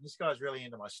got out. And this guy's really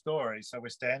into my story. So we're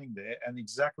standing there, and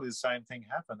exactly the same thing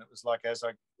happened. It was like, as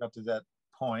I got to that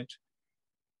point,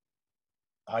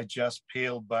 I just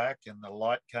peeled back and the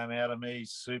light came out of me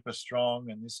super strong.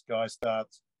 And this guy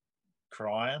starts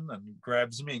crying and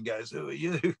grabs me and goes, "Who are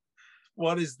you?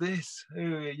 What is this?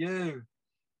 Who are you?"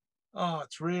 "Oh,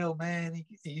 it's real, man."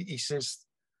 He says,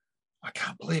 "I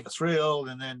can't believe it's real."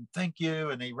 And then, "Thank you."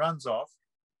 And he runs off.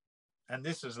 And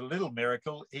this is a little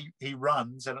miracle. He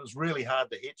runs, and it was really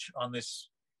hard to hitch on this.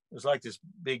 It was like this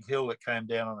big hill that came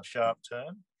down on a sharp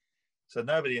turn. So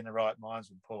nobody in their right minds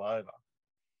would pull over.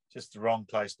 Just the wrong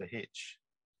place to hitch.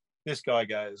 This guy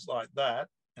goes like that,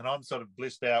 and I'm sort of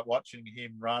blissed out watching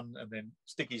him run and then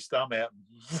stick his thumb out, and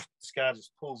this car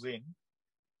just pulls in.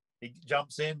 He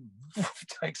jumps in,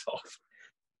 takes off.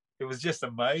 It was just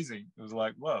amazing. It was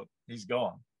like, whoa, he's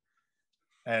gone.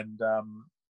 And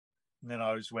then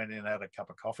I just went in and had a cup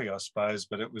of coffee, I suppose.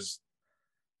 But it was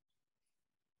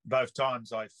both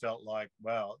times I felt like,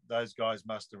 wow, those guys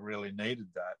must have really needed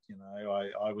that. You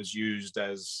know, I was used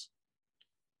as,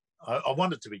 I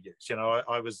wanted to be used. You know,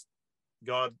 I was,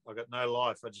 God, I got no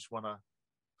life. I just want to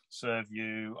serve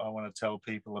you. I want to tell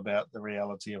people about the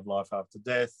reality of life after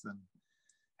death and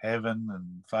heaven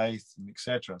and faith and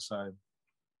etc. So,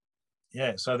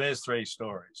 yeah, so there's 3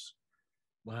 stories.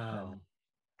 Wow.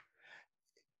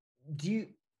 Do you,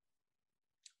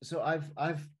 so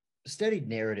I've studied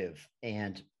narrative,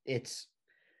 and it's,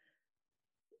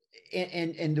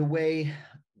 and the way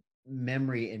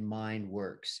memory and mind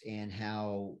works, and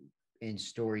how in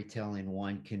storytelling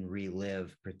one can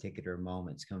relive particular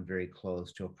moments, come very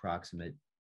close to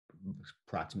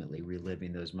approximately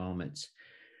reliving those moments.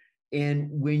 And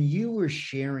when you were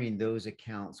sharing those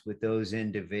accounts with those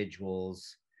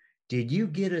individuals, did you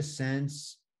get a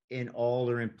sense, in all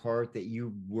or in part, that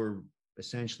you were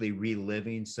essentially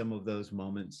reliving some of those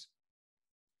moments?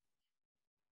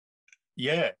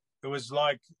 Yeah, it was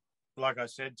like I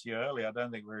said to you earlier, I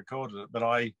don't think we recorded it, but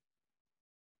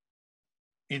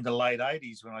in the late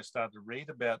 80s, when I started to read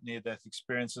about near-death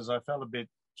experiences, I felt a bit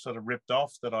sort of ripped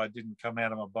off that I didn't come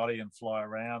out of my body and fly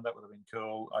around. That would have been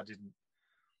cool. I didn't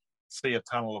see a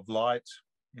tunnel of light,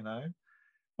 you know. I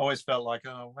always felt like,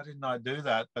 oh, why didn't I do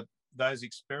that? But those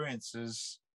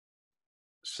experiences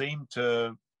seem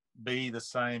to be the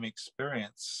same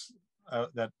experience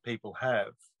that people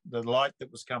have. The light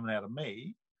that was coming out of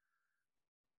me,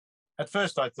 at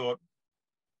first I thought,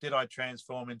 did I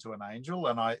transform into an angel?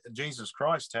 And Jesus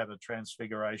Christ had a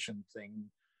transfiguration thing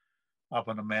up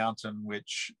on a mountain,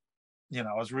 which, you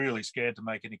know, I was really scared to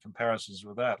make any comparisons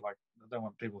with that. Like, I don't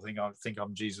want people to think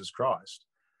I'm Jesus Christ.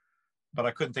 But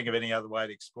I couldn't think of any other way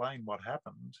to explain what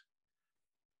happened.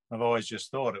 I've always just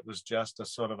thought it was just a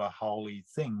sort of a holy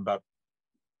thing. But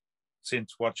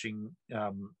since watching,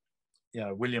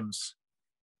 William's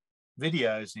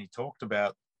videos, and he talked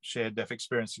about shared death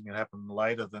experiencing that happened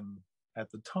later than at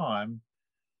the time,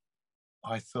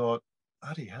 I thought,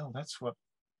 bloody hell,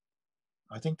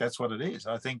 I think that's what it is.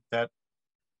 I think that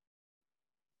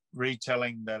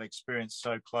retelling that experience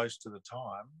so close to the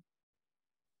time.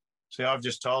 See,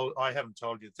 I haven't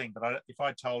told you the thing, but if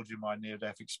I told you my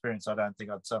near-death experience, I don't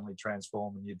think I'd suddenly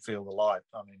transform and you'd feel the light.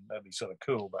 I mean, that'd be sort of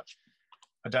cool, but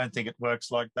I don't think it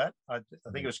works like that. I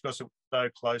think it was because it was so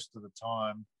close to the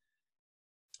time.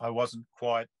 I wasn't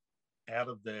quite out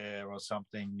of there or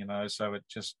something, you know, so it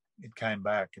came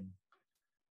back, and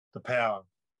the power.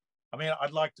 I mean,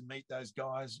 I'd like to meet those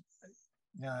guys.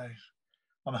 You know,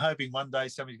 I'm hoping one day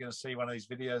somebody's going to see one of these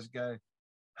videos and go,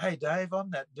 "Hey, Dave,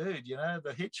 I'm that dude, you know,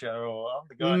 the hitcher," or "I'm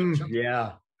the guy that took it."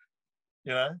 Yeah.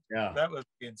 You know, Yeah. that would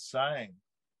be insane.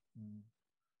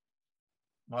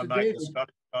 My So mate, David, the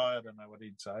Scottish guy, I don't know what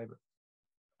he'd say,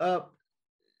 but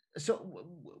so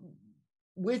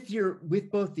with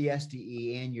both the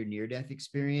SDE and your near-death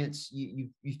experience,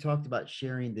 you've talked about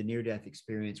sharing the near-death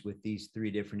experience with these 3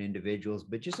 different individuals,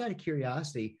 but just out of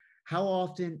curiosity, how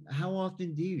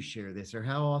often do you share this, or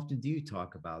how often do you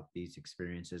talk about these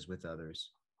experiences with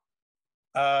others?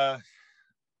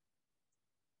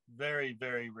 Very,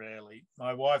 very rarely.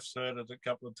 My wife's heard it a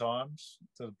couple of times,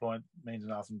 to the point it means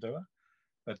nothing to her.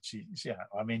 But she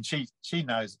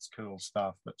knows it's cool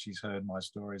stuff, but she's heard my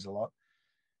stories a lot.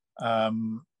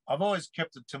 I've always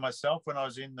kept it to myself. When I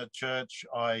was in the church,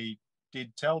 I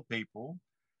did tell people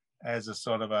as a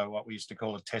sort of what we used to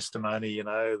call a testimony, you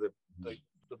know, the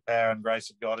power and grace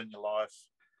of God in your life.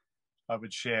 I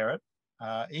would share it.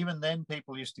 Even then,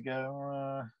 people used to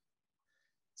go,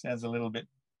 sounds a little bit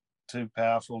too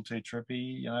powerful, too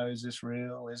trippy. You know, is this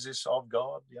real? Is this of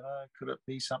God? You know, could it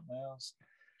be something else?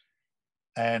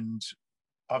 And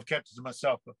I've kept it to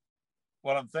myself. But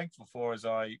what I'm thankful for is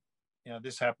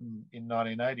this happened in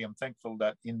 1980. I'm thankful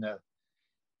that in the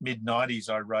mid-90s,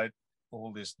 I wrote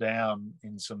all this down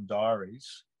in some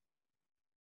diaries.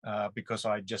 because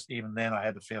I just, even then I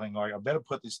had the feeling like I better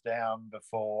put this down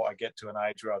before I get to an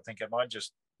age where I think, am I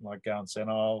just like going saying,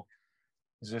 oh,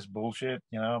 is this bullshit?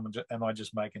 You know, am I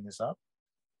just making this up?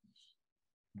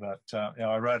 But you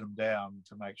know, I wrote them down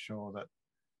to make sure that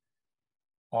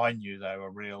I knew they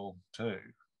were real too.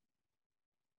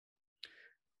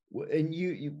 And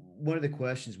you one of the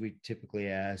questions we typically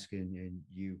ask, and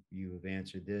you have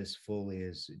answered this fully,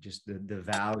 is just the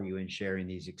value in sharing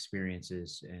these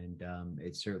experiences. And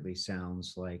it certainly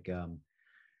sounds like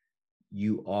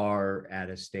you are at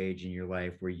a stage in your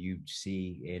life where you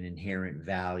see an inherent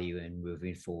value in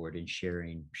moving forward and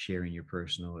sharing your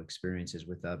personal experiences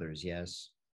with others. Yes.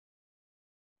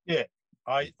 Yeah,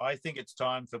 I think it's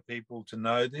time for people to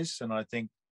know this, and I think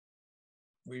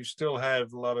we still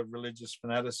have a lot of religious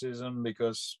fanaticism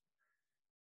because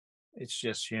it's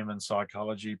just human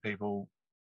psychology. People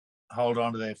hold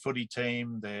on to their footy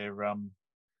team, their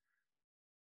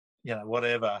you know,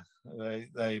 whatever,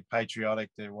 they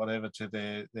patriotic, they're whatever to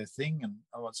their thing. And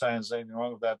I'm not saying there's anything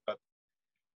wrong with that, but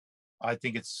I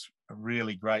think it's a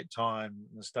really great time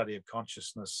in the study of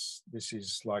consciousness. This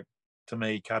is, like, to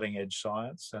me, cutting edge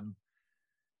science, and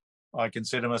I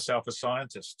consider myself a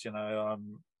scientist. You know,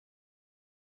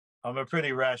 I'm a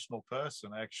pretty rational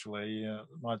person, actually. It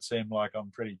might seem like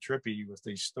I'm pretty trippy with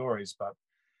these stories, but,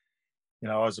 you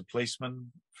know, I was a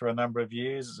policeman for a number of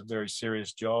years. It's a very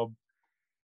serious job.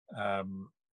 I've,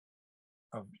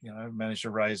 you know, managed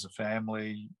to raise a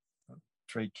family,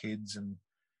 3 kids, and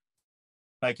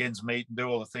make ends meet and do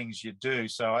all the things you do.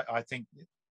 So I think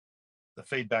the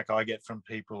feedback I get from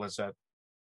people is that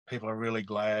people are really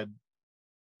glad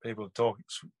people are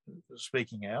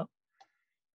speaking out.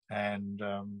 And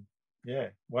yeah,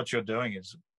 what you're doing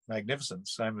is magnificent.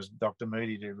 Same as Dr.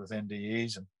 Moody did with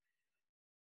NDEs,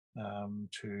 and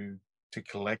to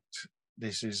collect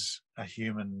this is a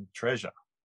human treasure.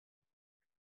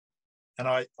 And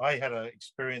I had an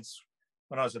experience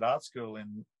when I was at art school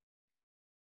in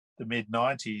the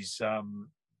mid-90s.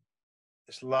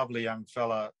 This lovely young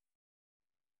fella,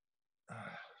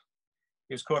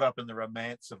 he was caught up in the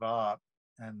romance of art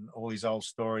and all these old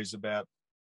stories about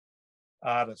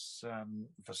artists.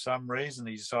 For some reason,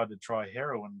 he decided to try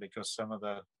heroin because some of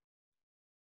the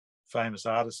famous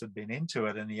artists had been into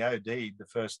it, and he OD'd the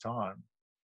first time.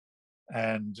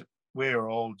 And we were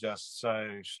all just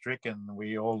so stricken.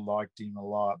 We all liked him a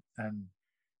lot. And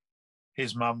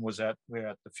his mum we were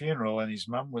at the funeral, and his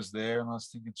mum was there, and I was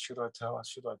thinking, should I tell her?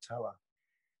 Should I tell her?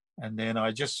 And then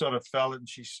I just sort of felt it, and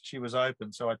she was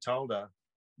open. So I told her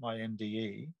my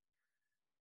NDE.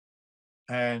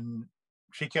 And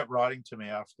she kept writing to me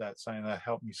after that, saying that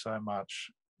helped me so much,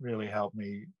 really helped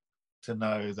me to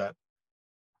know that,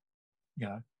 you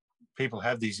know, people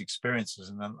have these experiences,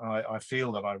 and then I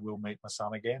feel that I will meet my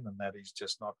son again, and that he's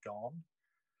just not gone.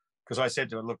 Because I said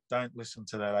to her, look, don't listen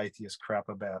to that atheist crap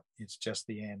about it's just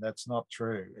the end. That's not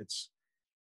true. It's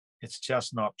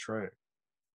just not true.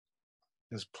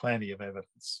 There's plenty of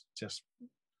evidence. Just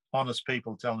honest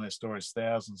people telling their stories,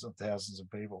 thousands and thousands of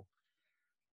people.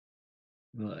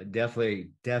 Well,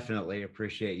 definitely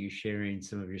appreciate you sharing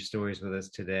some of your stories with us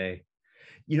today.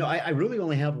 You know, I really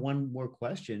only have one more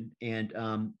question, and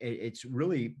it's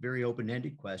really very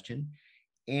open-ended question,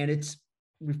 and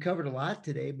we've covered a lot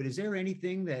today. But is there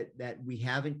anything that we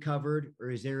haven't covered, or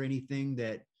is there anything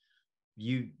that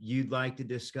you'd like to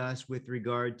discuss with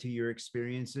regard to your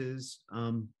experiences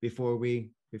before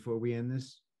we end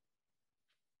this?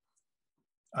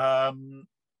 I've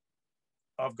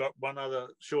got one other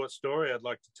short story I'd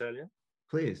like to tell you.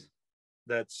 Please.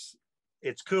 It's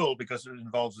cool because it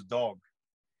involves a dog.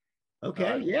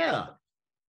 Okay. Yeah.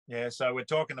 Yeah. So I'm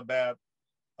talking to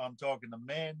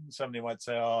men. Somebody might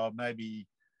say, oh, maybe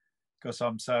because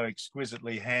I'm so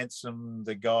exquisitely handsome,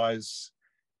 the guys,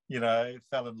 you know,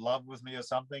 fell in love with me or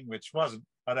something, which I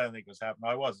don't think was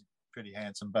happening. I was pretty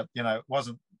handsome, but, you know, it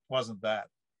wasn't that.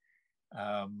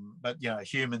 But, you know,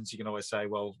 humans, you can always say,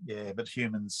 well, yeah, but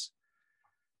humans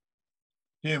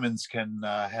can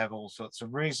have all sorts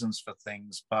of reasons for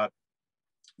things. But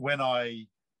when I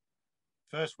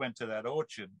first went to that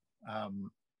orchard,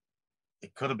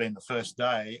 it could have been the first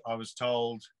day, I was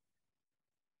told,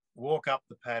 walk up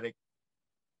the paddock,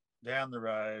 down the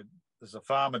road, there's a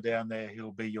farmer down there,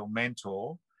 he'll be your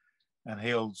mentor, and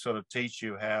he'll sort of teach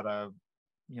you how to,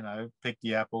 you know, pick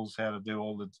the apples, how to do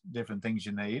all the different things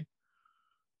you need.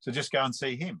 So just go and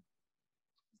see him.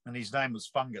 And his name was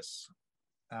Fungus,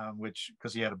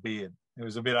 because he had a beard. It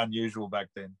was a bit unusual back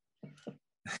then.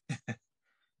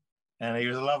 And he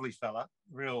was a lovely fella,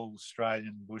 real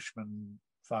Australian bushman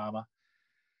farmer,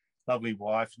 lovely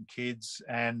wife and kids.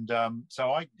 And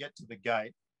so I get to the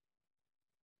gate,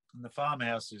 and the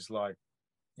farmhouse is like,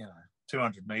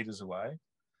 200 meters away.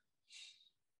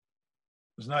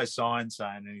 There's no sign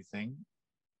saying anything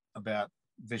about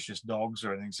vicious dogs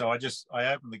or anything. So I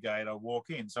open the gate, I walk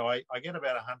in. So I get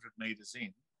about 100 meters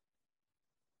in,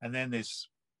 and then this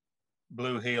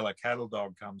blue heeler cattle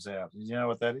dog comes out. Do you know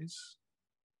what that is?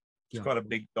 It's quite a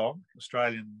big dog,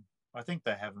 Australian. I think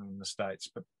they have them in the States,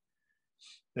 but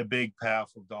they're big,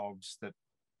 powerful dogs that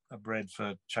are bred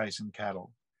for chasing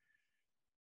cattle.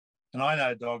 And I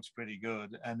know dogs pretty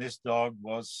good. And this dog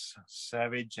was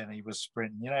savage, and he was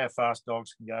sprinting. You know how fast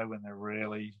dogs can go when they're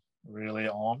really, really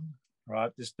on,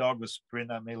 right? This dog was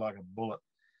sprinting at me like a bullet.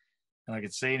 And I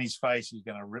could see in his face he was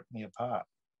going to rip me apart.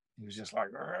 He was just like,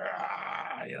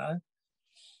 you know.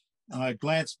 And I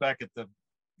glanced back at the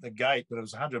gate, but it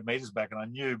was 100 meters back, and I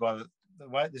knew by the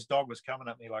way this dog was coming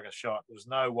at me like a shot, there was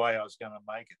no way I was going to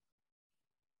make it.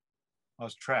 I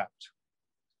was trapped.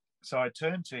 So I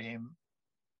turned to him,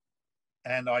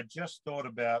 and I just thought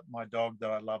about my dog that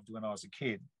I loved when I was a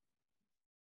kid.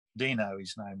 Dino,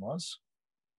 his name was.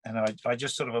 And I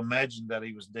just sort of imagined that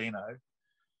he was Dino.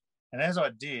 And as I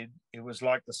did, it was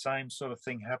like the same sort of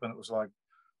thing happened. It was like,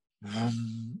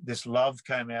 this love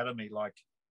came out of me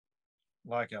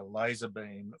like a laser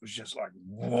beam. It was just like,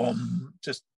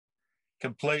 just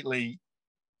completely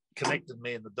connected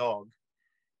me and the dog.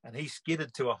 And he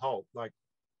skidded to a halt, like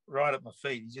right at my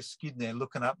feet. He just skidded there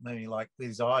looking up at me like with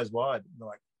his eyes wide.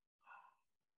 Like,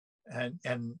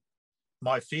 and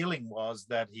my feeling was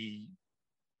that he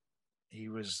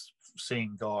was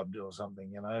seeing God or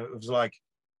something, you know. It was like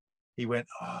he went,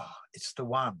 oh, it's the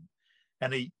one.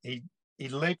 And he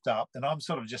leaped up, and I'm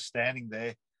sort of just standing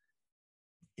there.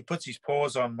 He puts his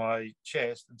paws on my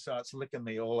chest and starts licking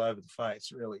me all over the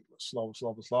face, really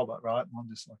slobber, right? And I'm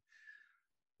just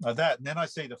like that. And then I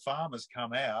see the farmers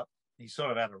come out. He's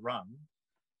sort of at a run,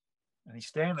 and he's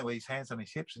standing with his hands on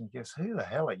his hips, and he goes, who the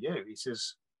hell are you? He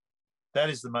says, that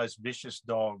is the most vicious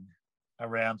dog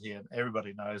around here. And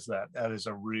everybody knows that. That is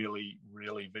a really,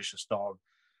 really vicious dog.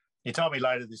 He told me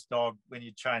later this dog, when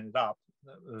you chain it up,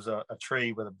 there was a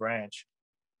tree with a branch,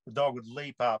 the dog would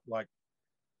leap up like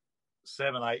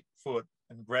 7-8 foot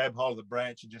and grab hold of the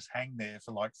branch and just hang there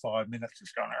for like 5 minutes,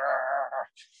 just going,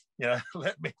 you know,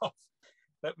 let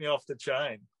me off the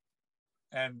chain.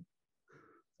 And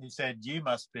he said, you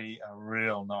must be a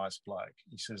real nice bloke.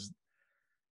 He says,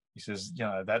 you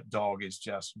know, that dog is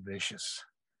just vicious.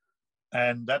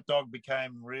 And that dog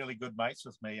became really good mates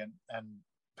with me. And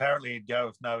apparently he'd go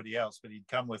with nobody else, but he'd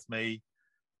come with me.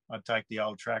 I'd take the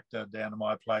old tractor down to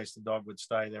my place. The dog would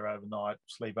stay there overnight,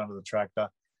 sleep under the tractor.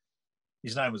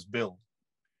 His name was Bill.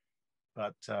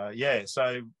 But yeah,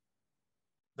 so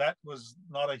that was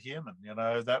not a human, you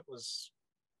know, that was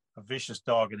a vicious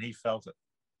dog, and he felt it.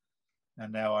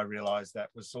 And now I realize that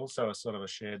was also a sort of a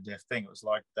shared death thing. It was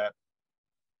like that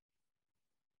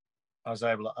I was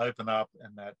able to open up,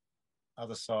 and that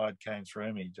other side came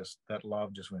through me. Just that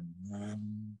love just went,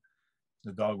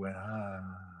 the dog went,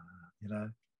 you know,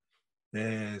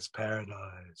 there's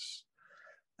paradise.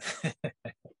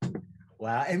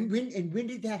 Wow. And when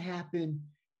did that happen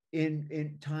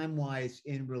in time wise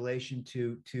in relation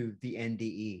to the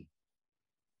NDE?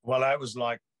 Well, that was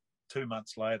like 2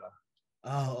 months later.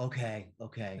 Oh, okay.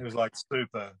 It was like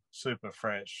super, super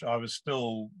fresh. I was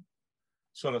still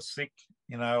sort of sick,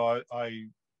 you know.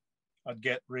 I'd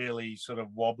get really sort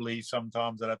of wobbly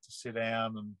sometimes. I'd have to sit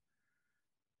down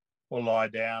or lie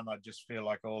down. I'd just feel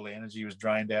like all the energy was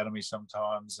drained out of me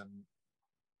sometimes, and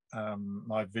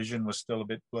my vision was still a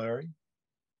bit blurry.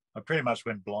 I pretty much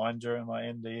went blind during my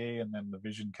NDE, and then the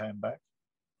vision came back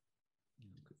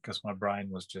because my brain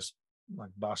was just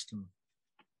like busting.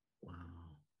 Wow.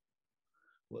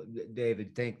 Well,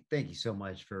 David, thank you so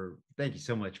much for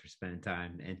spending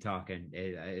time and talking.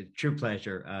 A true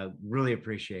pleasure. Really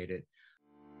appreciate it.